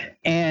joined.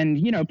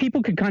 And,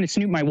 people could kind of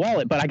snoop my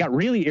wallet, but I got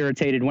really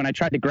irritated when I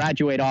tried to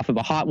graduate off of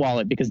a hot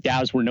wallet because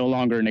DAOs were no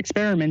longer an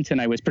experiment and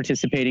I was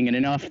participating in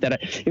enough that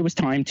it was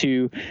time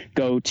to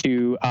go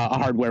to a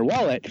hardware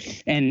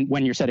wallet. And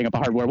when you're setting up a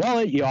hardware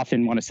wallet, you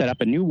often want to set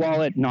up a new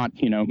wallet, not,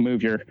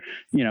 move your,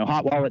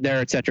 hot wallet there,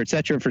 et cetera,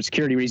 for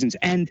security reasons.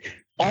 And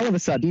all of a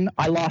sudden,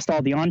 I lost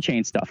all the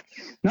on-chain stuff.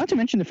 Not to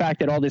mention the fact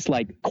that all this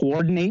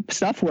Coordinape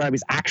stuff where I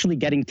was actually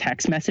getting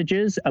text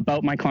messages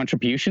about my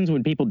contributions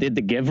when people did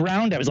the give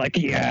round. I was like,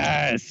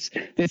 yes,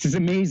 this is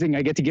amazing.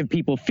 I get to give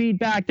people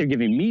feedback. They're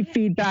giving me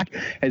feedback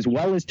as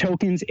well as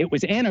tokens. It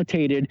was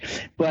annotated,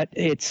 but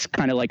it's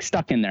kind of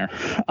stuck in there.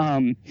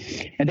 And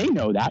they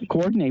know that.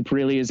 Coordinape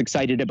really is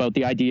excited about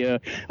the idea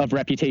of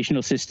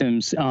reputational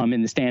systems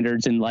in the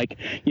standards and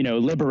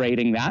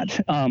liberating that.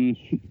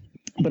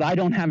 But I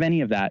don't have any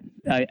of that.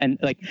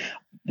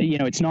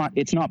 It's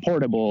not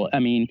portable. I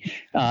mean,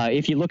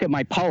 if you look at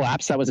my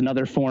POAPs, that was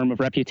another form of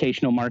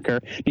reputational marker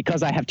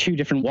because I have two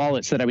different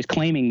wallets that I was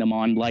claiming them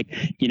on.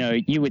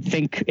 You would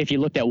think if you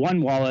looked at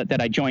one wallet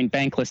that I joined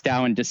Bankless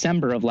DAO in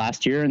December of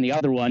last year and the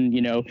other one,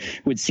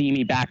 would see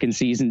me back in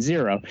season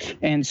 0.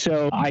 And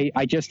so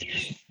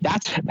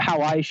that's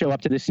how I show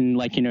up to this and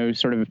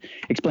sort of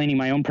explaining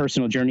my own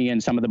personal journey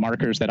and some of the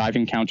markers that I've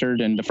encountered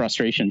and the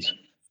frustrations.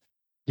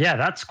 Yeah,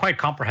 that's quite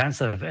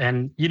comprehensive.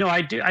 And,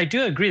 I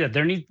do agree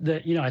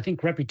that I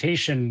think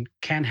reputation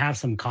can have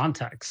some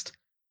context.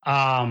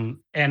 And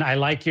I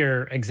like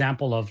your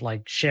example of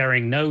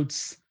sharing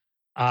notes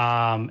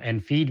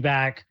and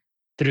feedback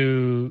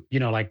through,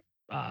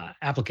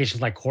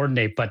 applications like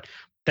Coordinape, but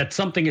that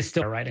something is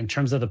still right in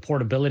terms of the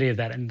portability of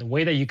that and the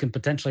way that you can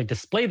potentially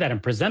display that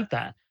and present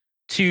that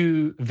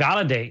to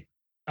validate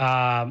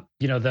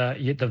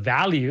the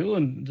value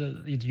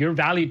and your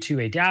value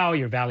to a DAO,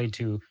 your value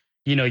to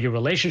your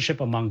relationship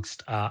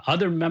amongst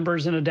other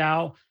members in a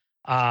DAO,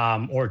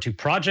 or to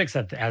projects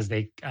as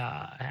they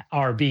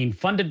are being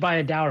funded by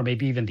a DAO, or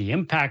maybe even the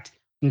impact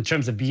in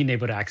terms of being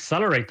able to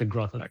accelerate the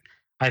growth of it.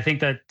 I think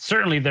that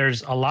certainly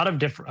there's a lot of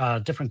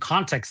different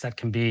contexts that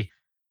can be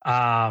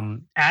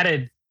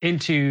added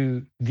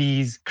into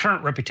these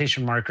current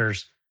reputation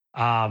markers,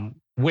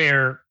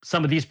 where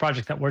some of these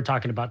projects that we're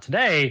talking about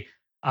today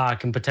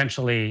can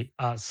potentially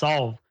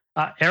solve.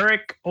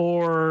 Eric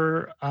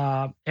or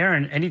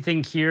Aaron,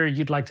 anything here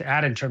you'd like to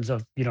add in terms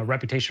of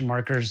reputation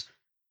markers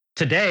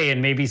today,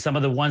 and maybe some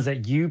of the ones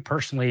that you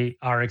personally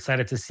are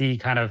excited to see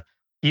kind of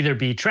either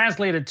be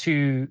translated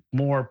to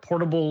more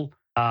portable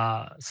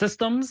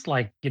systems,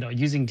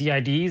 using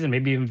DIDs and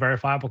maybe even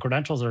verifiable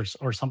credentials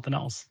or something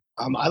else?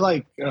 I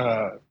like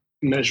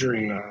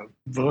measuring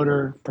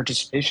voter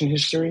participation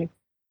history.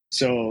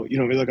 So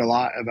we look a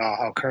lot about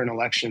how current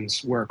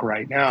elections work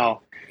right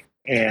now,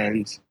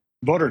 and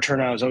voter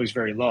turnout is always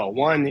very low.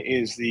 One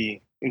is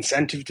the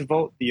incentive to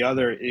vote. The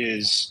other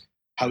is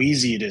how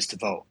easy it is to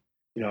vote.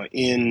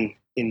 In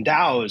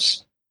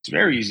DAOs, it's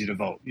very easy to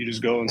vote. You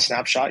just go and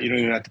snapshot. You don't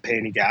even have to pay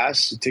any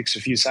gas. It takes a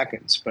few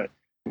seconds, but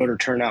voter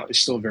turnout is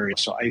still very low.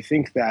 So I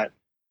think that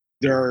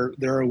there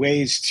are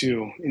ways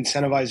to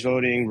incentivize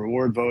voting,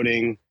 reward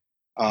voting,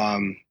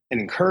 and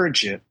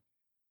encourage it.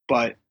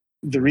 But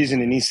the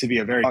reason it needs to be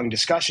a very long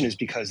discussion is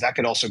because that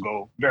could also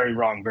go very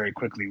wrong very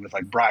quickly with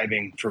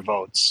bribing for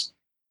votes.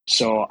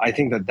 So I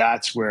think that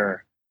that's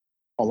where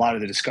a lot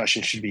of the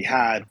discussion should be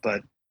had.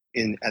 But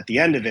at the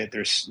end of it,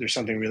 there's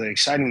something really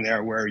exciting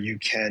there where you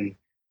can,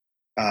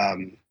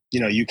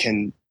 you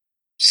can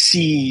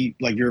see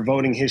your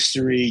voting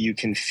history. You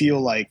can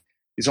feel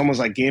it's almost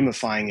like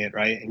gamifying it,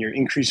 right? And you're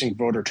increasing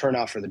voter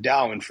turnout for the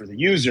DAO, and for the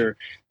user,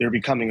 they're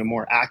becoming a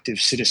more active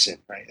citizen,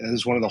 right? And this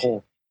is one of the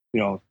whole,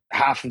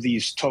 half of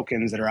these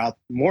tokens that are out,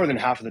 more than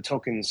half of the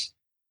tokens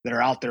that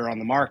are out there on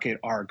the market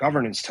are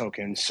governance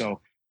tokens. So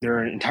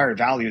their entire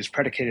value is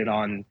predicated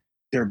on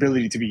their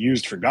ability to be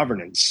used for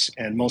governance.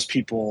 And most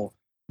people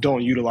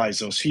don't utilize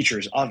those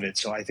features of it.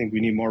 So I think we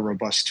need more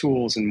robust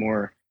tools and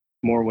more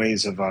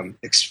ways of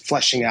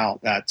fleshing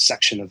out that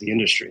section of the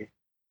industry.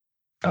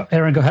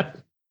 Aaron, go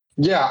ahead.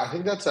 Yeah, I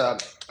think that's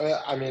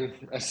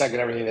I second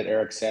everything that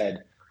Eric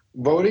said.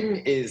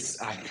 Voting is,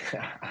 I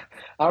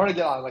don't want to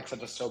get on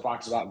such a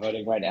soapbox about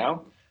voting right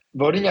now.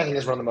 Voting, I think,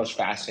 is one of the most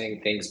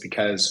fascinating things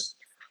because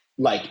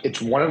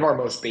it's one of our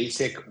most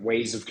basic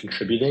ways of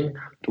contributing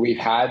that we've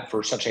had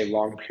for such a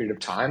long period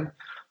of time.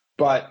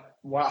 But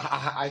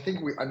I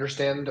think we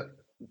understand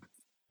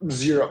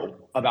zero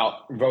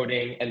about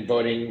voting and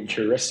voting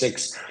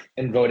heuristics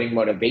and voting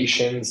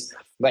motivations.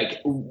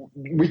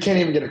 We can't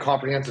even get a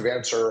comprehensive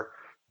answer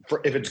for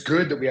if it's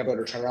good that we have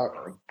voter turnout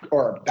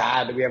or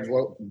bad that we have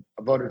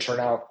voter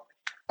turnout.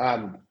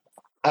 I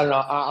don't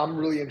know. I'm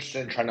really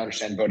interested in trying to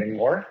understand voting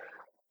more.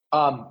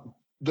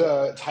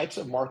 The types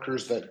of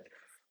markers that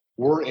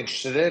we're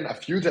interested in, a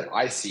few that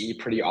I see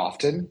pretty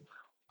often,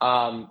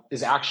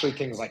 is actually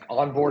things like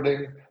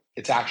onboarding.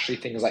 It's actually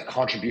things like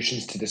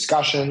contributions to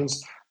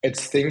discussions.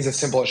 It's things as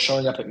simple as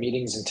showing up at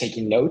meetings and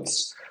taking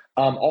notes.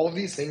 All of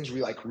these things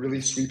we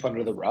really sweep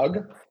under the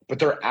rug, but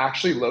they're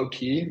actually low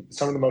key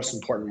some of the most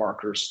important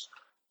markers.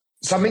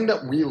 something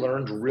that we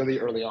learned really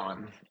early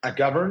on at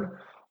Govern,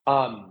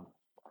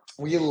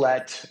 we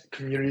let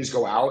communities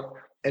go out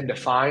and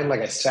define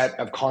like a set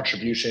of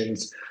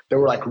contributions that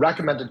were like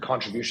recommended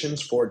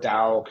contributions for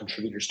DAO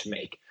contributors to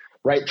make,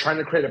 right? Trying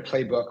to create a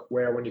playbook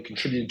where when you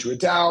contribute to a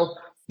DAO,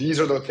 these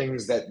are the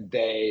things that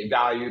they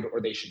valued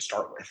or they should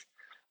start with.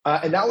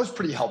 And that was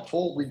pretty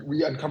helpful.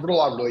 We uncovered a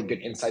lot of really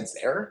good insights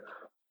there.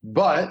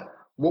 But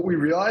what we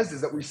realized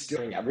is that we still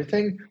doing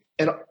everything.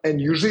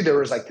 And usually there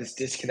was like this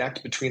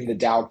disconnect between the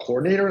DAO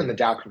coordinator and the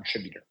DAO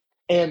contributor.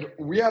 And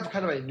we have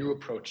kind of a new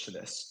approach to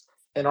this.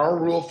 And our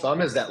rule of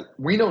thumb is that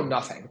we know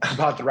nothing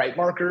about the right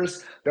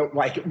markers, that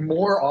like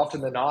more often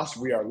than not,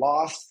 we are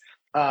lost.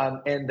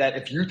 And that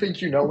if you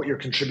think you know what your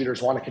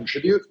contributors want to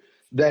contribute,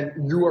 then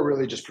you are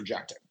really just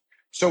projecting.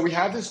 So we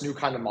have this new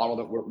kind of model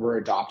that we're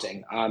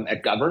adopting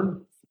at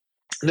Govern.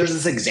 There's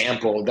this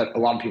example that a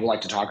lot of people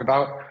like to talk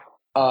about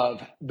of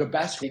the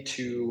best way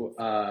to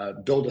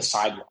build a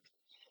sidewalk.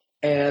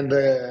 And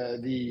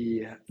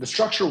the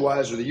structure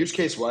was, or the use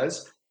case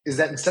was, is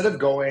that instead of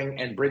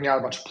going and bringing out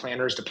a bunch of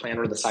planners to plan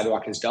where the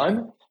sidewalk is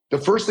done, the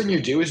first thing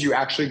you do is you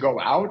actually go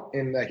out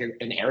in like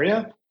an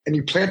area and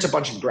you plant a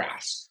bunch of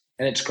grass,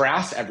 and it's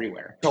grass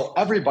everywhere. So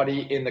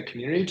everybody in the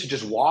community to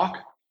just walk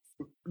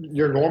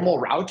your normal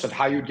routes of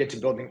how you'd get to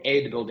building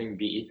A to building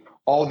B,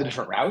 all the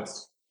different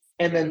routes.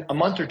 And then a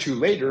month or two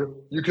later,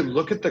 you can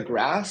look at the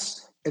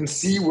grass and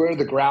see where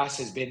the grass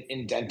has been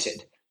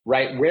indented,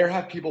 right? Where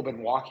have people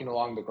been walking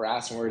along the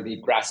grass and where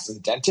the grass is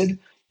indented?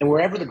 And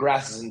wherever the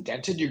grass is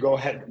indented, you go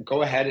ahead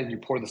and you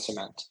pour the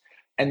cement.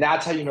 And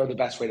that's how you know the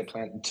best way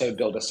to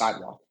build a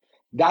sidewalk.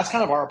 That's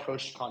kind of our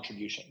approach to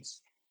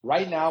contributions.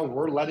 Right now,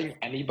 we're letting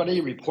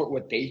anybody report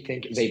what they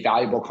think is a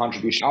valuable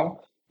contribution.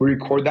 We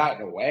record that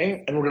in a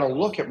way, and we're going to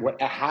look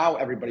at how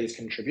everybody is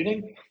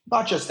contributing.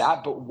 Not just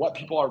that, but what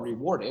people are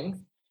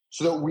rewarding,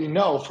 so that we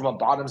know from a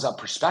bottoms-up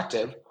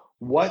perspective,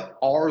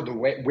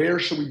 where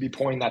should we be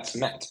pouring that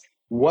cement?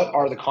 What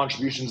are the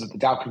contributions that the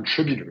DAO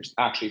contributors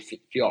actually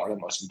feel are the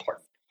most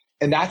important?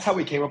 And that's how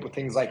we came up with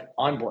things like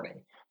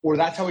onboarding, or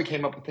that's how we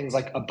came up with things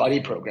like a buddy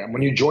program.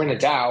 When you join a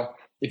DAO,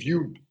 if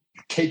you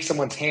take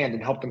someone's hand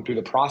and help them through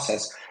the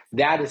process,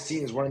 that is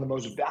seen as one of the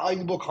most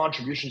valuable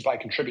contributions by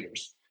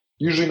contributors.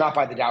 Usually not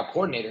by the DAO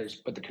coordinators,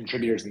 but the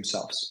contributors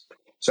themselves.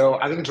 So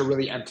I think it's a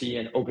really empty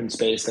and open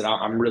space that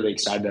I'm really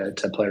excited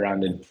to play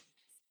around in.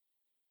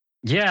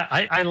 Yeah,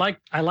 I like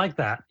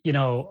that.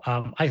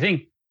 I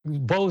think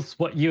both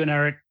what you and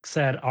Eric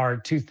said are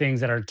two things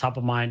that are top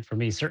of mind for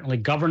me. Certainly,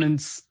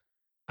 governance,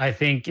 I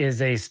think,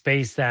 is a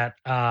space that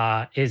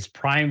is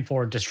prime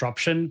for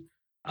disruption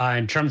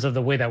in terms of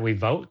the way that we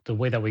vote, the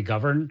way that we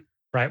govern,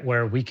 right?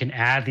 Where we can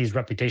add these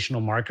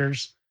reputational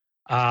markers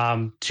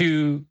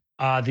to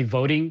the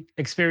voting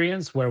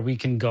experience, where we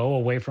can go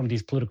away from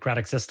these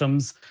plutocratic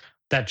systems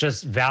that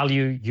just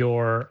value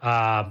your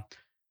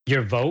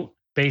vote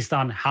based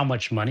on how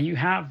much money you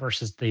have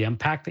versus the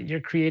impact that you're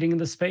creating in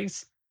the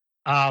space.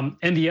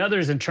 And the other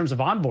is in terms of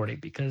onboarding,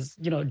 because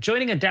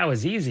joining a DAO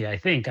is easy. I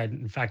think,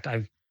 in fact,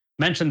 I've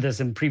mentioned this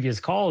in previous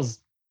calls,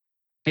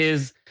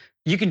 is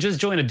you can just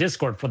join a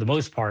Discord for the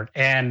most part,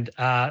 and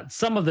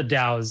some of the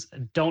DAOs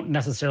don't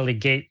necessarily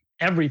gate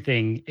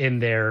everything in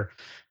their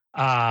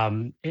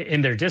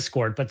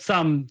Discord, but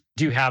some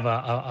do have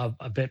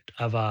a bit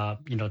of a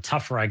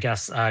tougher, I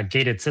guess,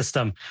 gated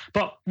system.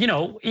 But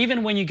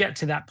even when you get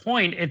to that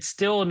point, it's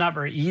still not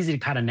very easy to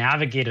kind of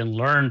navigate and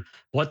learn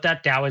what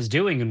that DAO is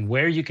doing and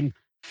where you can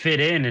fit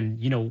in,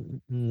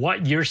 and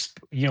what your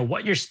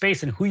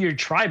space and who your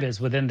tribe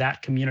is within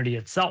that community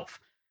itself.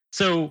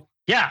 So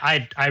yeah,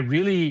 I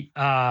really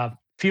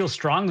feel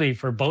strongly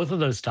for both of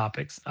those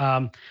topics.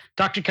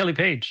 Dr. Kelly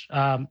Page,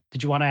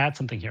 did you want to add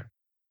something here?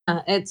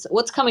 It's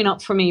what's coming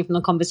up for me from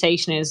the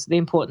conversation is the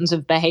importance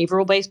of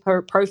behavioral-based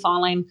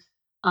profiling,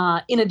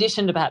 in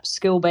addition to perhaps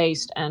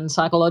skill-based and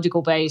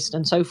psychological-based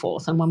and so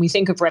forth. And when we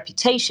think of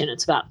reputation,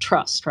 it's about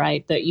trust,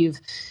 right? That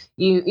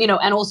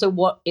and also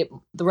what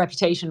the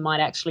reputation might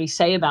actually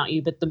say about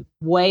you, but the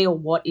way or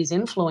what is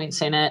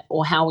influencing it,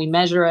 or how we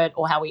measure it,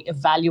 or how we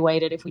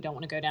evaluate it if we don't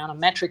want to go down a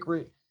metric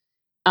route.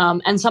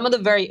 And some of the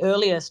very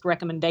earliest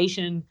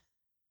recommendation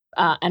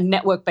and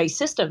network-based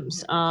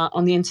systems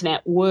on the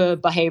internet were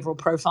behavioral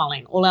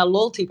profiling, all our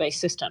loyalty-based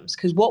systems,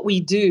 because what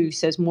we do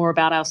says more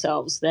about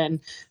ourselves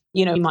than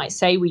we might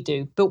say we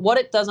do, but what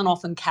it doesn't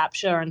often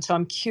capture. And so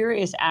I'm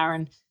curious,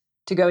 Aaron,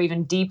 to go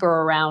even deeper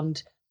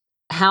around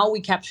how are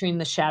we capturing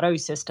the shadow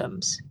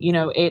systems.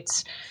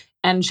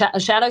 A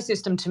shadow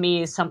system to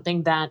me is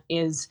something that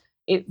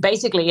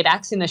it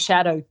acts in the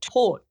shadow to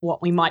support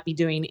what we might be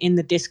doing in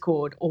the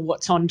Discord or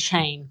what's on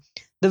chain.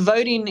 The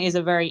voting is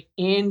a very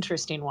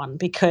interesting one,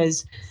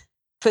 because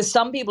for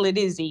some people it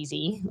is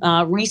easy.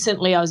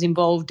 Recently, I was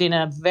involved in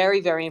a very,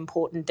 very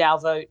important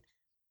DAO vote,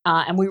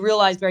 and we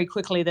realized very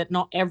quickly that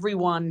not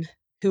everyone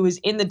who was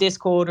in the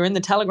Discord or in the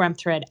Telegram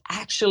thread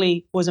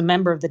actually was a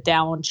member of the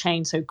DAO on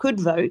chain, so could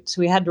vote. So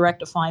we had to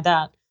rectify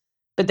that.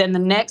 But then the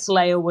next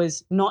layer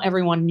was not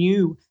everyone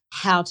knew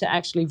how to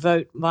actually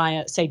vote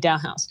via, say, DAO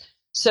House.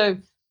 So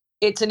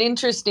it's an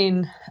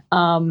interesting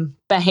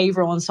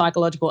behavioral and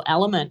psychological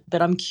element,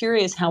 but I'm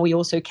curious how we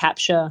also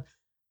capture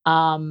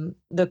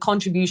the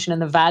contribution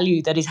and the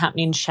value that is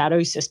happening in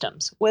shadow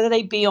systems, whether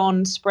they be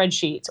on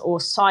spreadsheets or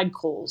side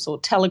calls or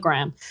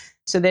Telegram.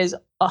 So there's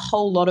a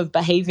whole lot of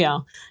behavior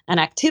and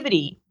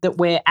activity that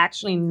we're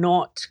actually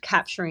not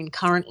capturing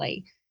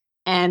currently.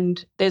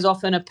 And there's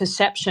often a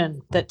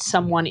perception that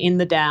someone in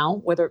the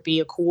DAO, whether it be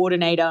a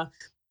coordinator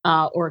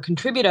or a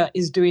contributor,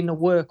 is doing the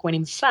work, when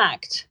in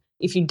fact,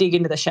 if you dig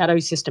into the shadow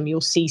system,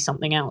 you'll see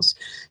something else.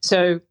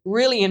 So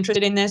really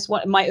interested in this.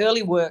 My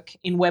early work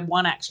in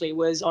Web1 actually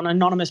was on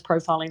anonymous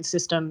profiling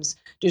systems,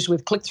 just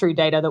with click-through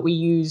data that we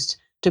used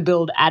to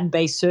build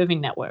ad-based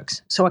serving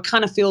networks. So I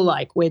kind of feel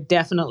like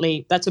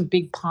that's a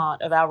big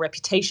part of our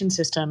reputation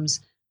systems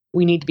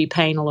we need to be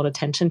paying a lot of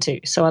attention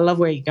to. So I love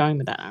where you're going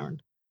with that,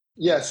 Aaron.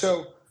 Yeah,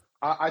 so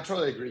I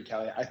totally agree,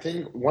 Kelly. I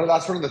think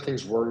that's one of the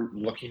things we're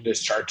looking to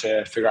start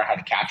to figure out how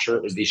to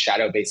capture is these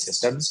shadow-based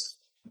systems.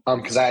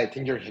 Because I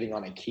think you're hitting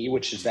on a key,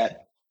 which is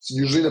that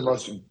usually the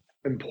most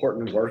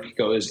important work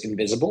goes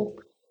invisible.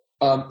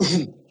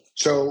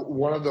 So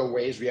one of the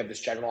ways we have this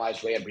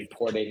generalized way of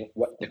reporting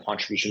what the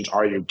contributions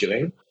are you're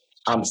doing,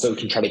 so we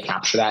can try to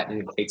capture that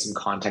and create some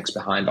context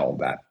behind all of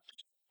that.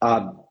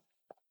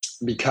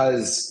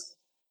 Because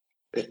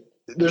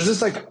there's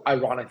this like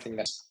ironic thing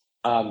that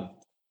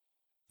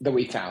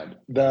we found.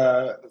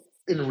 When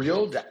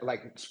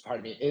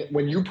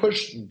you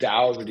push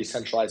DAOs or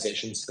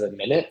decentralizations to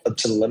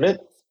the limit,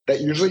 that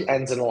usually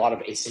ends in a lot of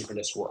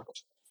asynchronous work,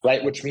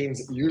 right? Which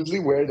means usually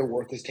where the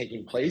work is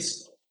taking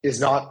place is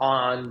not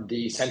on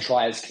the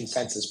centralized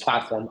consensus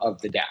platform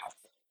of the DAO,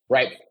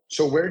 right?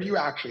 So how do you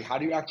actually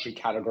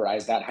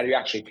categorize that? How do you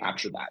actually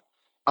capture that?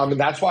 And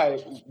that's why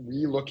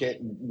we look at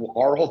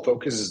our whole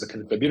focus is the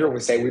contributor. We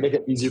say we make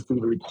it easier for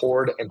you to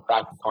record and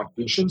track the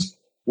contributions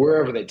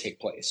wherever they take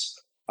place.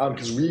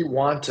 Because we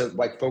want to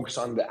focus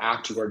on the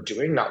act you are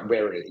doing, not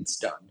where it's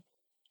done.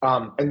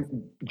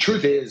 And the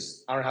truth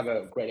is, I don't have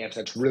a great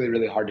answer. It's really,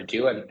 really hard to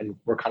do, and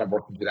we're kind of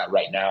working through that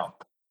right now.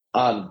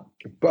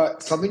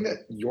 But something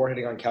that you're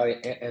hitting on, Kelly,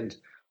 and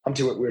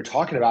to what we were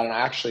talking about, and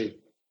actually,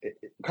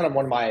 kind of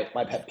one of my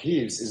pet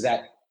peeves is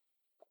that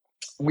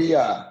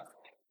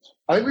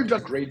I think we've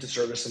done great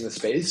disservice in the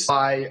space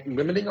by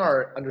limiting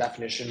our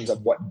definitions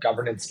of what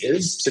governance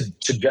is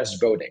to just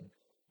voting,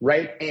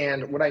 right?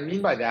 And what I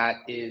mean by that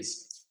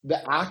is the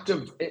act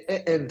of,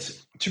 and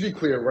to be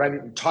clear, what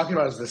I'm talking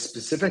about is the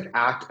specific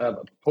act of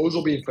a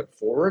proposal being put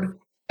forward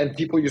and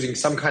people using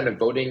some kind of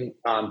voting,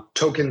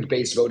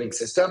 token-based voting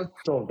system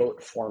to a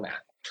vote format.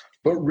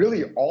 But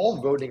really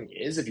all voting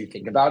is, if you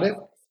think about it,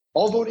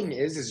 all voting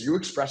is you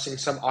expressing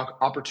some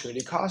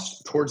opportunity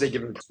cost towards a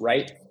given,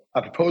 right?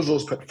 A proposal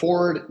is put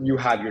forward, you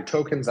have your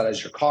tokens, that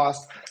is your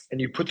cost,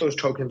 and you put those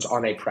tokens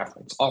on a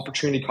preference,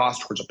 opportunity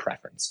cost towards a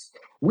preference.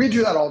 We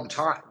do that all the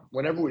time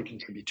whenever we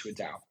contribute to a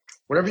DAO.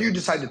 Whenever you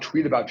decide to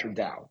tweet about your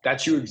DAO,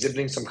 that's you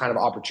exhibiting some kind of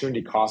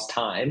opportunity cost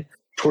time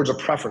towards a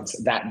preference,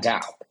 that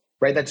DAO,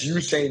 right? That's you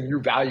saying you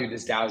value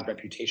this DAO's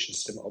reputation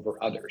system over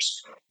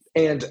others.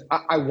 And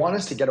I want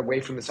us to get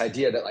away from this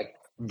idea that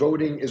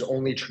voting is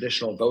only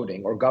traditional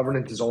voting or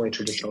governance is only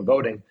traditional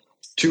voting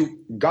to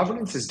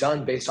governance is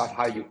done based off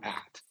how you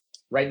act,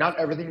 right? Not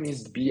everything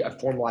needs to be a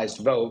formalized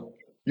vote.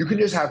 You can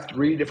just have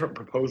 3 different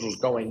proposals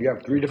going. You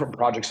have 3 different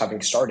projects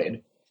having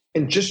started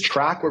and just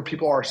track where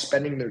people are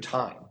spending their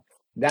time.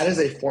 That is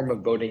a form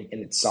of voting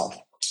in itself.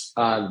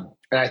 And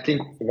I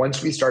think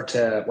once we start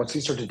to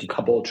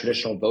decouple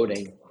traditional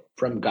voting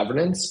from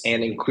governance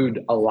and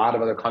include a lot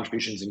of other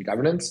contributions in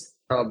governance,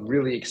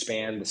 really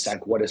expand the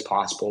stack what is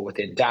possible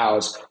within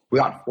DAOs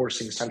without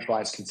forcing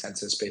centralized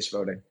consensus-based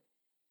voting.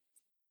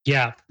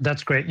 Yeah,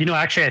 that's great.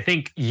 Actually, I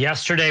think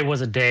yesterday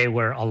was a day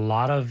where a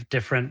lot of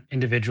different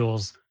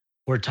individuals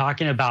were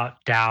talking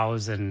about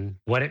DAOs and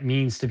what it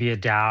means to be a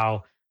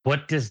DAO.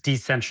 What does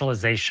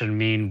decentralization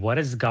mean? What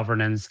is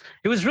governance?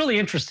 It was really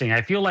interesting.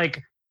 I feel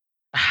like,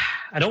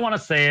 I don't want to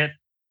say it,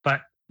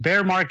 but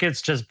bear markets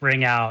just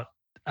bring out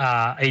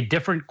a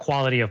different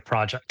quality of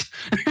project.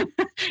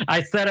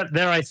 I said it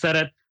there. I said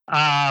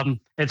it.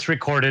 It's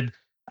recorded.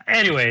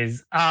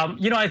 Anyways,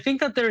 I think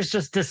that there's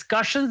just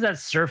discussions that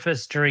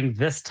surface during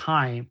this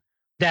time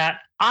that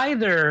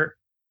either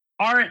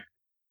aren't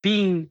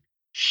being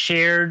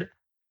shared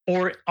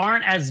or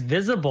aren't as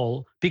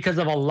visible because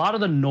of a lot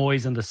of the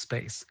noise in the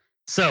space.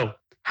 So,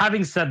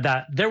 having said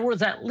that, there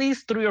was at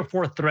least 3 or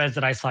 4 threads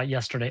that I saw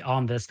yesterday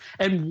on this.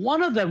 And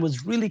one of them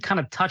was really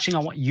kind of touching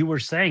on what you were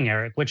saying,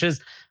 Eric, which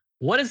is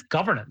what is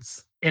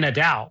governance in a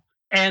DAO?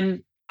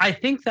 And I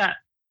think that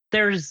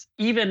there's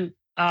even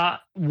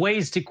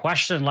ways to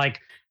question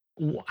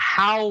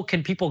how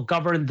can people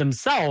govern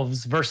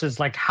themselves versus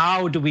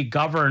how do we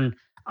govern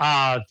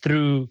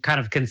through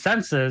kind of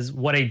consensus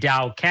what a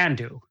DAO can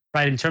do,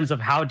 right? In terms of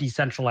how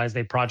decentralized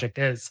a project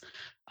is.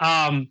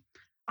 One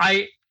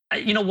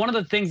of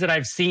the things that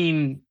I've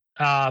seen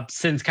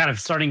since kind of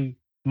starting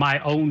my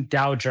own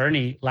DAO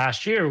journey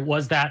last year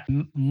was that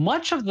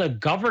much of the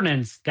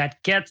governance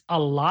that gets a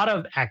lot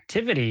of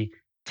activity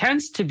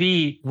tends to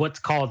be what's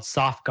called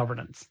soft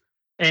governance.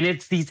 And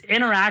it's these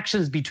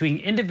interactions between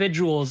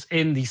individuals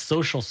in the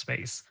social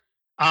space,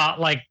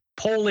 like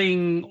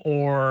polling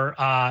or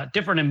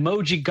different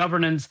emoji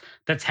governance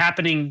that's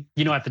happening,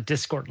 at the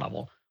Discord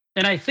level.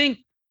 And I think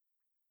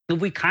if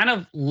we kind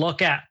of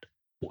look at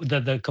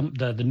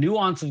the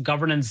nuance of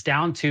governance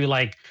down to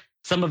like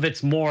some of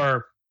its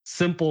more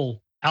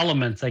simple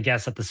elements, I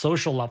guess, at the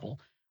social level,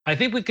 I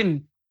think we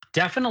can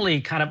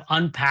definitely kind of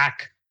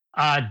unpack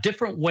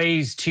different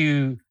ways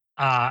to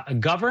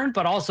govern,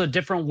 but also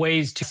different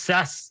ways to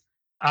assess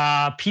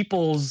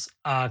people's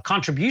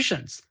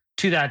contributions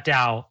to that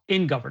DAO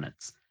in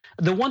governance.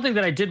 The one thing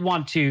that I did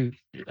want to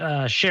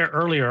share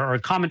earlier or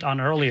comment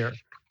on earlier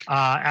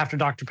after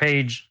Dr.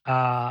 Page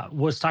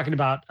was talking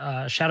about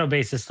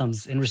shadow-based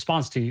systems in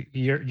response to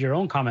your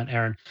own comment,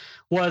 Aaron,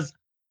 was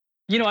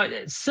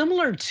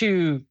similar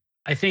to,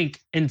 I think,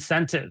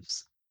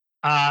 incentives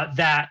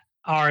that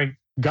are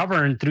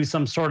governed through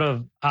some sort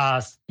of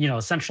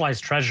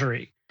centralized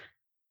treasury.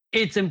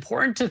 It's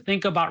important to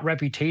think about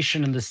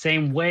reputation in the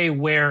same way,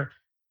 where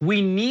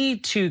we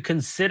need to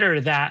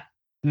consider that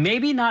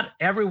maybe not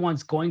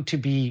everyone's going to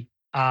be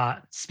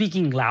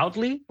speaking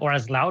loudly or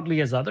as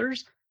loudly as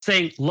others,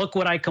 saying, look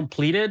what I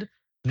completed.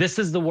 This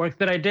is the work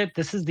that I did.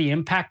 This is the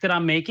impact that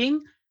I'm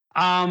making.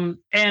 And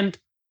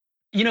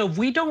if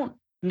we don't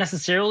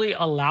necessarily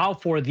allow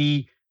for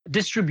the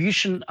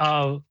distribution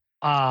of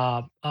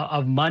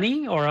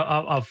money or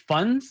of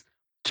funds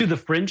to the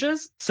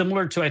fringes,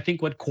 similar to I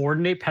think what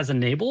Coordinape has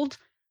enabled,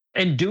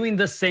 and doing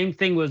the same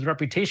thing with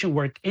reputation,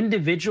 where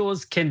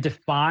individuals can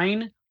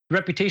define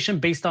reputation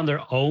based on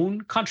their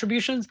own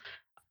contributions,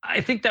 I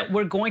think that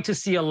we're going to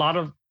see a lot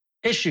of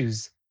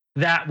issues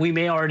that we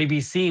may already be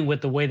seeing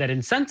with the way that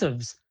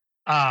incentives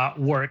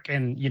work,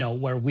 and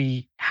where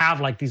we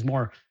have like these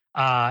more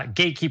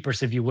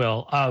gatekeepers, if you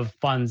will, of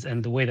funds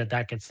and the way that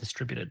that gets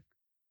distributed.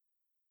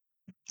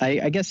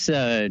 I guess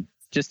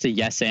just to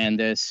yes and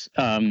this,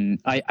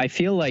 I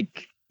feel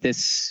like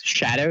this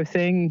shadow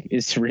thing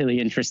is a really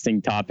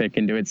interesting topic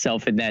into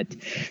itself, in that,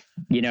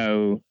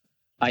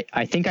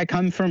 I think I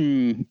come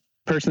from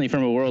personally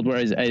from a world where,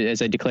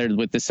 as I declared,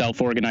 with the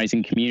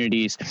self-organizing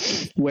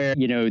communities, where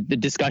the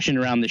discussion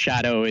around the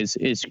shadow is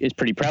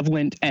pretty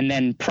prevalent, and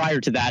then prior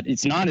to that,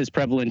 it's not as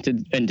prevalent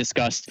and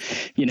discussed,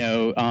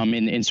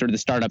 in sort of the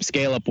startup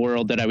scale-up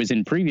world that I was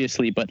in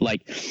previously, but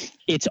like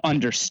it's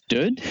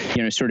understood,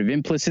 sort of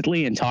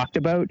implicitly and talked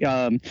about,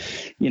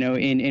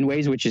 in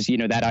ways, which is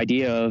that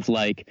idea of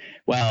like,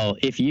 well,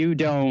 if you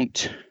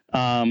don't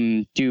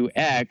do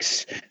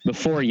X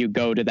before you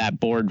go to that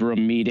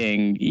boardroom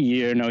meeting,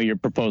 your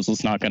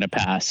proposal's not going to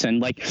pass. And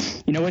like,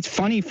 what's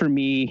funny for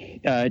me,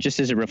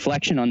 just as a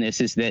reflection on this,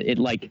 is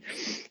that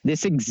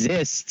this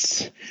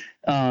exists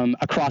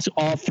across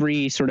all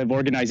three sort of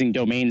organizing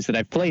domains that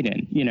I've played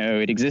in.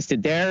 It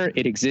existed there.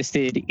 It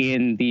existed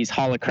in these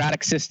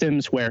holocratic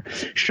systems where,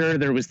 sure,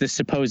 there was this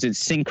supposed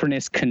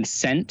synchronous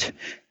consent,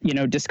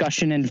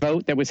 discussion and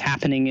vote that was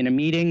happening in a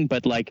meeting.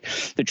 But like,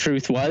 the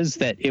truth was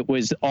that it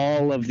was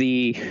all of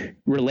the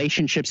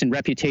relationships and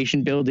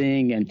reputation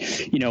building and,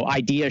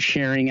 idea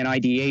sharing and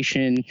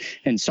ideation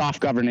and soft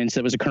governance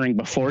that was occurring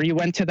before you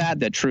went to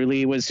that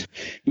truly was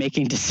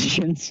making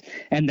decisions.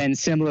 And then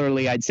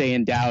similarly, I'd say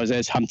in DAOs,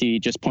 as Humpty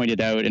just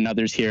pointed out and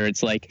others here,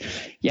 it's like,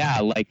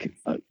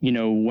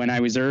 when I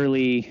was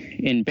early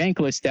in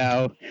Bankless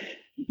DAO,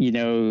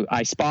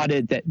 I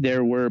spotted that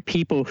there were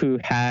people who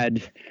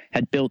had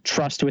built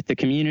trust with the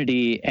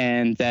community,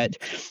 and that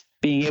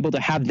being able to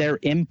have their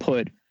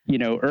input,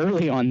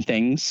 early on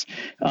things,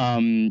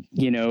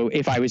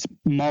 if I was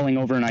mulling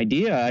over an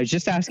idea, I was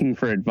just asking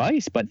for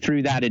advice, but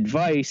through that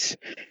advice,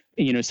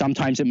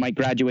 sometimes it might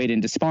graduate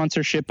into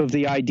sponsorship of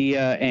the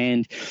idea,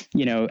 and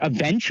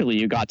eventually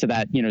you got to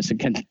that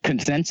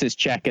consensus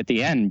check at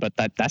the end. But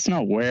that's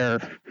not where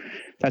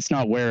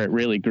it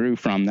really grew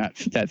from.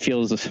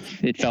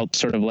 It felt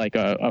sort of like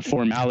a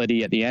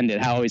formality at the end.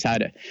 It always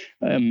had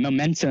a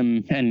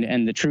momentum,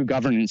 and the true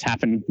governance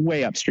happened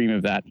way upstream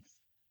of that.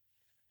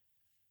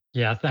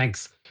 Yeah,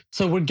 thanks.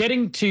 So we're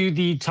getting to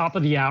the top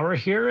of the hour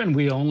here, and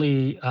we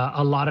only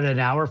allotted an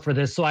hour for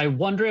this. So I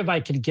wonder if I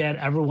could get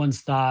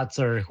everyone's thoughts,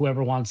 or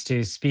whoever wants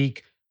to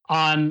speak,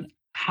 on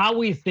how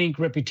we think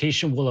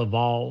reputation will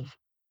evolve,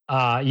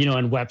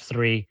 in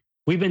Web3.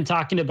 We've been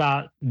talking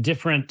about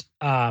different,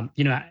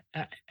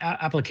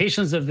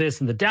 applications of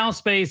this in the DAO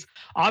space.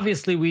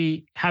 Obviously,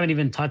 we haven't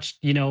even touched,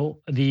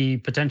 the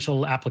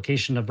potential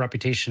application of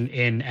reputation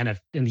in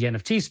the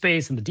NFT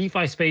space and the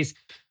DeFi space.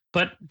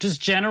 But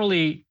just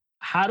generally,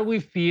 how do we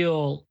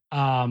feel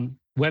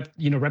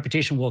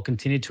reputation will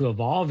continue to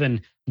evolve and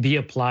be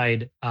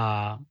applied,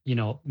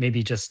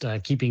 maybe just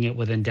keeping it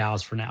within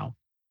DAOs for now?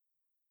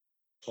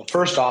 Well,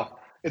 first off,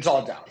 it's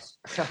all DAOs.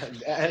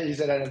 You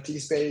said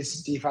NFT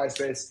space, DeFi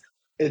space.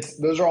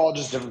 Those are all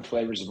just different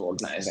flavors of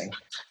organizing.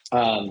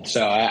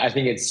 So I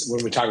think it's,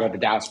 when we talk about the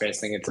DAO space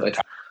thing, it's really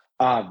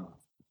tough.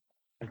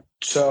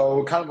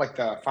 So kind of like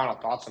the final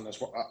thoughts on this,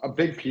 a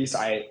big piece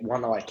I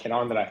want to hit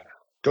on that I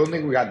don't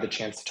think we got the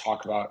chance to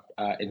talk about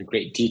in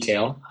great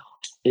detail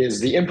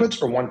is the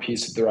inputs are one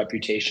piece of the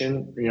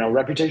reputation.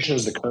 Reputation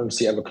is the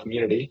currency of a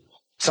community.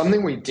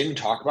 Something we didn't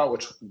talk about,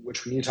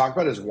 which we need to talk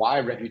about, is why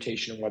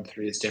reputation in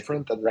Web3 is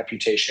different than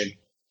reputation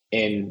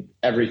in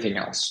everything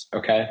else.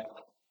 Okay,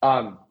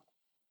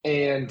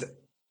 and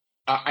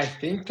I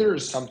think there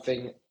is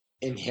something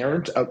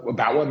inherent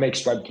about what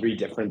makes Web3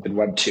 different than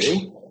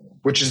Web2,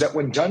 which is that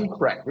when done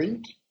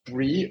correctly,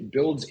 3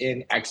 builds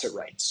in exit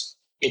rights.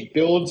 It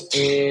builds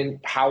in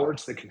power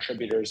to the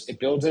contributors. It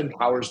builds in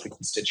power to the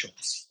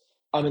constituents.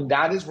 And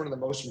that is one of the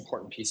most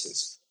important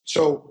pieces.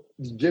 So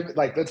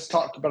let's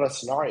talk about a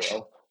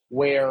scenario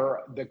where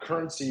the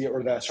currency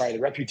or the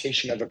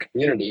reputation of a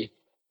community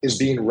is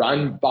being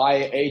run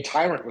by a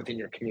tyrant within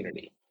your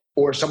community,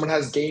 or someone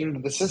has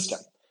gamed the system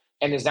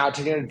and is now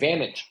taking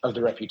advantage of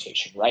the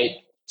reputation, right?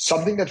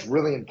 Something that's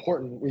really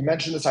important. We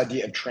mentioned this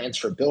idea of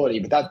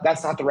transferability, but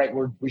that's not the right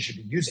word we should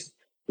be using.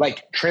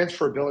 Like,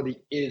 transferability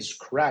is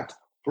correct,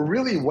 but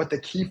really what the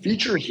key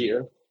feature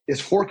here is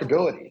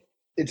forkability.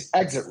 It's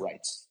exit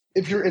rights.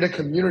 If you're in a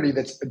community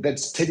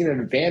that's taking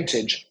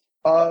advantage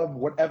of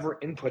whatever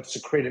inputs to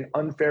create an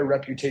unfair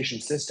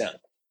reputation system,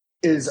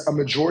 is a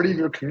majority of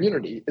your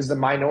community, is the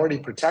minority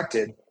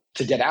protected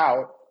to get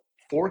out,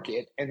 fork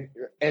it,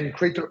 and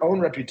create their own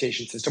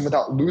reputation system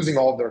without losing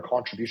all of their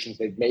contributions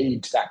they've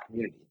made to that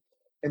community?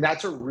 And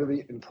that's a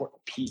really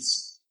important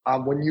piece.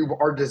 When you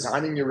are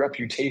designing your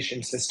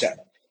reputation system,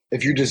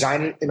 if you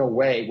design it in a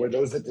way where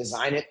those that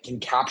design it can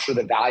capture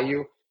the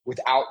value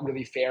without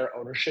really fair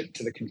ownership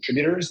to the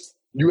contributors,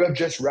 you have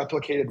just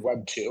replicated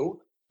Web 2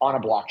 on a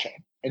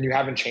blockchain, and you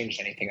haven't changed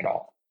anything at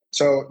all.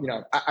 So,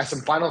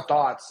 some final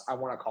thoughts I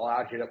want to call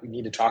out here that we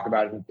need to talk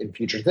about in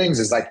future things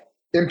is like,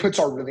 inputs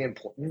are really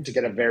important to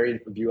get a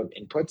varied view of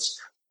inputs.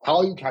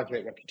 How you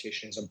calculate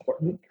reputation is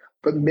important,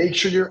 but make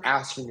sure you're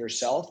asking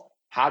yourself,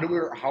 how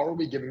are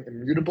we giving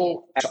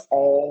immutable to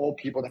all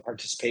people that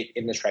participate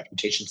in this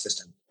reputation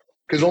system?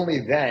 Because only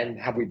then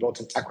have we built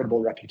an equitable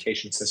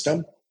reputation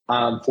system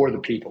for the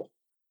people.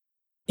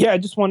 Yeah, I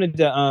just wanted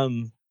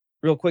to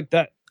real quick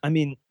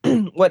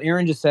what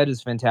Aaron just said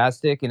is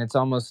fantastic, and it's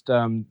almost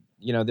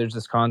there's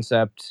this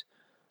concept,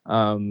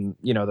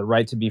 the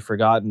right to be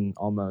forgotten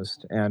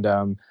almost,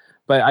 and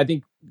but I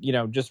think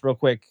just real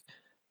quick,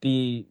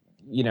 the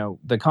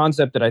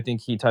concept that I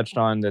think he touched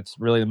on that's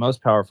really the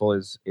most powerful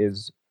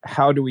is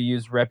how do we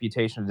use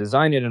reputation to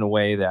design it in a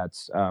way that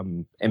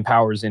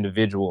empowers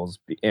individuals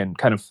and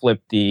kind of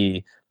flip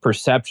the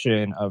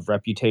perception of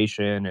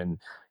reputation and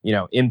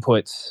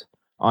inputs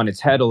on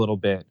its head a little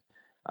bit,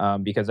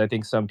 because I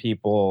think some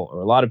people, or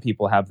a lot of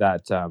people, have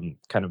that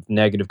kind of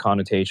negative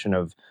connotation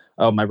of,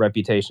 oh, my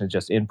reputation is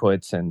just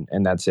inputs and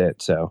that's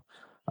it. So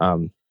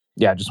I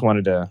just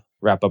wanted to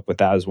wrap up with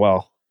that as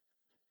well.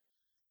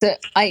 So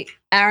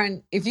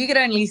Aaron, if you could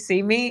only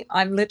see me,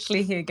 I'm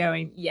literally here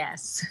going,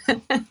 yes.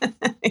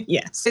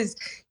 Yes. Because,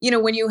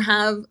 when you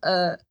have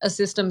a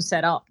system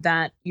set up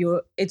that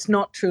it's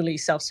not truly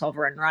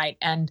self-sovereign, right?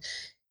 And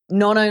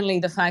not only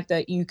the fact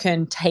that you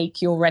can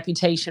take your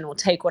reputation or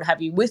take what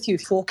have you with you,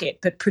 fork it,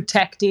 but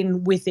protect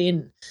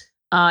within.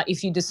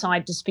 If you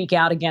decide to speak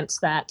out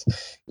against that,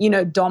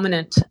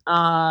 dominant,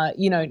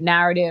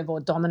 narrative or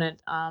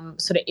dominant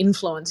sort of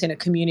influence in a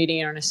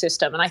community or in a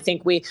system. And I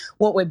think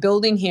what we're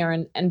building here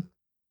and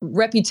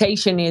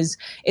reputation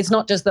it's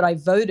not just that I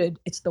voted,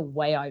 it's the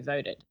way I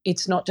voted.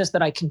 It's not just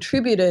that I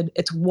contributed,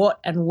 it's what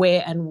and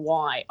where and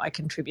why I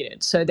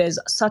contributed. So there's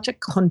such a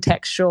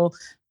contextual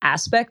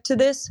aspect to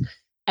this.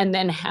 And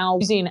then how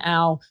using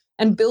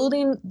and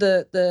building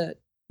the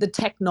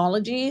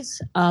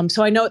technologies.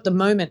 So I know at the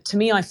moment, to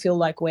me, I feel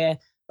like we're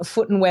a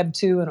foot in Web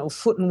 2 and a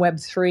foot in Web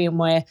 3, and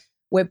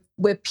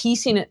we're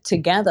piecing it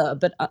together.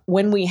 But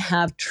when we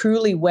have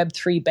truly Web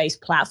 3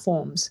 based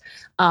platforms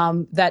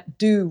that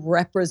do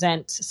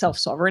represent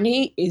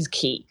self-sovereignty is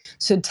key.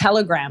 So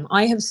Telegram,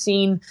 I have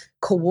seen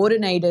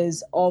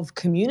coordinators of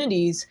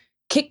communities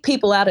kick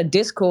people out of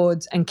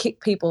Discords and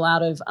kick people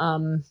out of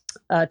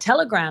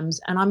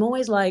Telegrams. And I'm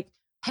always like,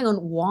 hang on,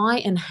 why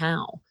and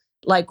how?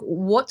 Like,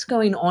 what's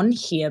going on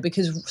here?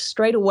 Because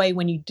straight away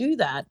when you do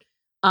that,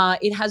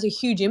 it has a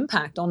huge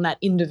impact on that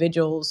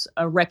individual's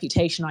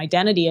reputation,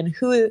 identity, and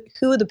who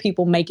are the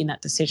people making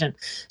that decision.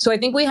 So I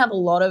think we have a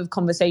lot of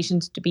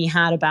conversations to be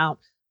had about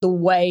the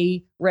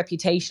way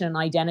reputation and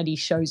identity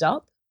shows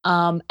up.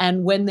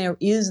 And when there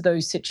is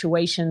those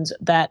situations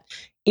that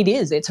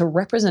it's a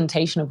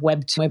representation of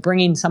Web 2. We're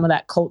bringing some of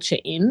that culture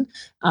in,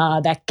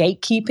 that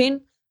gatekeeping,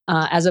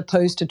 as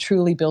opposed to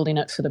truly building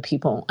it for the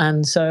people.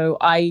 And so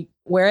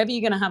wherever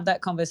you're going to have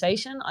that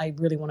conversation, I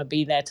really want to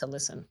be there to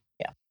listen.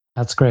 Yeah.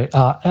 That's great.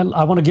 And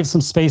I want to give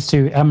some space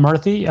to M.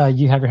 Murthy.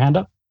 You have your hand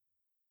up.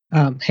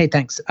 Hey,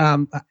 thanks.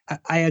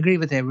 I agree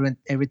with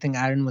everything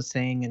Aaron was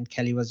saying and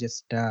Kelly was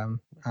just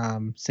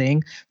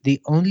saying. The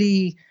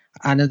only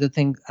another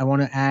thing I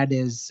want to add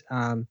is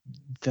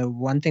the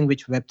one thing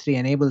which Web3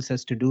 enables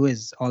us to do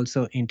is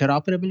also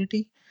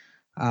interoperability,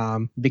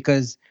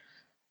 because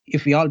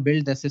if we all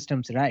build the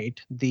systems right,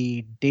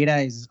 the data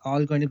is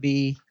all going to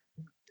be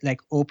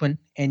like open.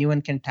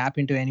 Anyone can tap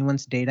into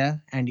anyone's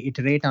data and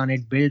iterate on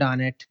it, build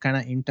on it, kind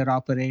of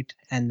interoperate,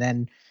 and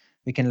then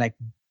we can like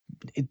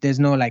there's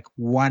no like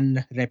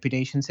one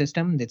reputation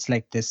system. It's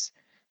like this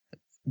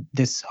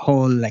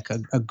whole like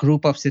a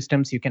group of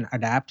systems you can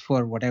adapt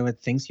for whatever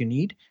things you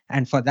need.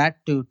 And for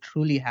that to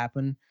truly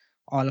happen,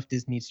 all of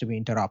this needs to be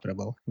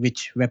interoperable,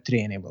 which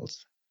Web3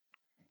 enables.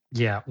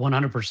 Yeah,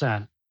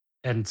 100%.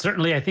 And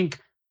certainly, I think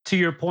to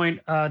your point,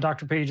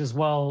 Dr. Page, as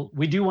well,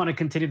 we do want to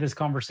continue this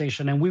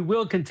conversation, and we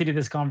will continue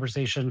this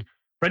conversation.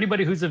 For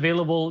anybody who's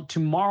available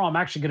tomorrow, I'm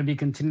actually going to be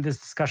continuing this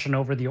discussion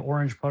over the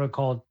Orange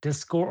Protocol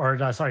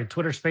Discord, or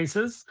Twitter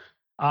Spaces,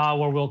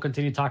 where we'll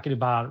continue talking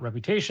about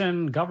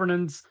reputation,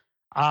 governance.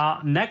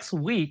 Next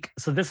week,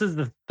 so this is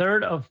the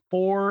third of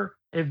 4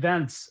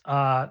 events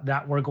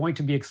that we're going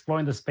to be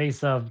exploring the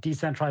space of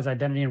decentralized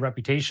identity and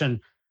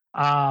reputation.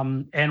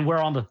 And we're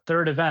on the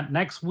 3rd event.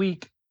 Next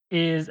week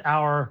is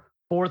our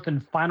 4th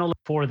and final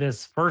for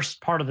this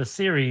first part of the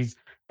series.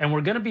 And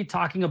we're going to be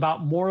talking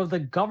about more of the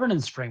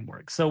governance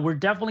framework. So we're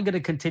definitely going to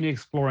continue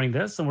exploring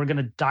this, and we're going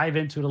to dive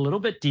into it a little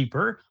bit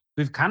deeper.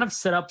 We've kind of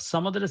set up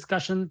some of the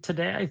discussion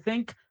today, I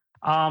think.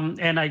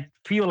 And I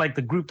feel like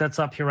the group that's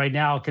up here right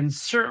now can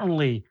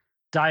certainly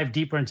dive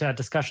deeper into that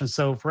discussion.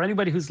 So for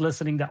anybody who's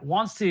listening that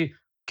wants to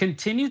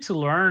continue to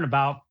learn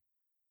about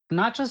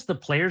not just the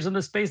players in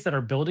the space that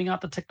are building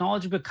out the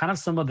technology, but kind of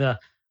some of the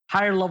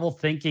higher level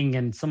thinking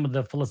and some of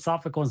the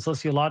philosophical and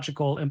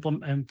sociological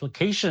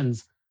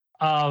implications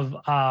of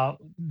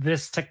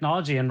this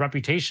technology and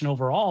reputation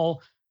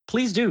overall,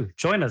 please do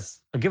join us.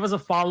 Give us a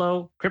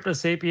follow, Crypto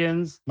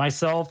Sapiens,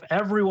 myself,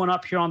 everyone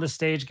up here on the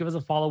stage, give us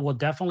a follow. We'll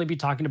definitely be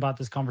talking about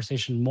this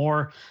conversation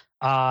more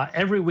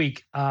every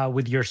week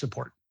with your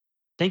support.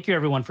 Thank you,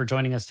 everyone, for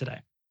joining us today.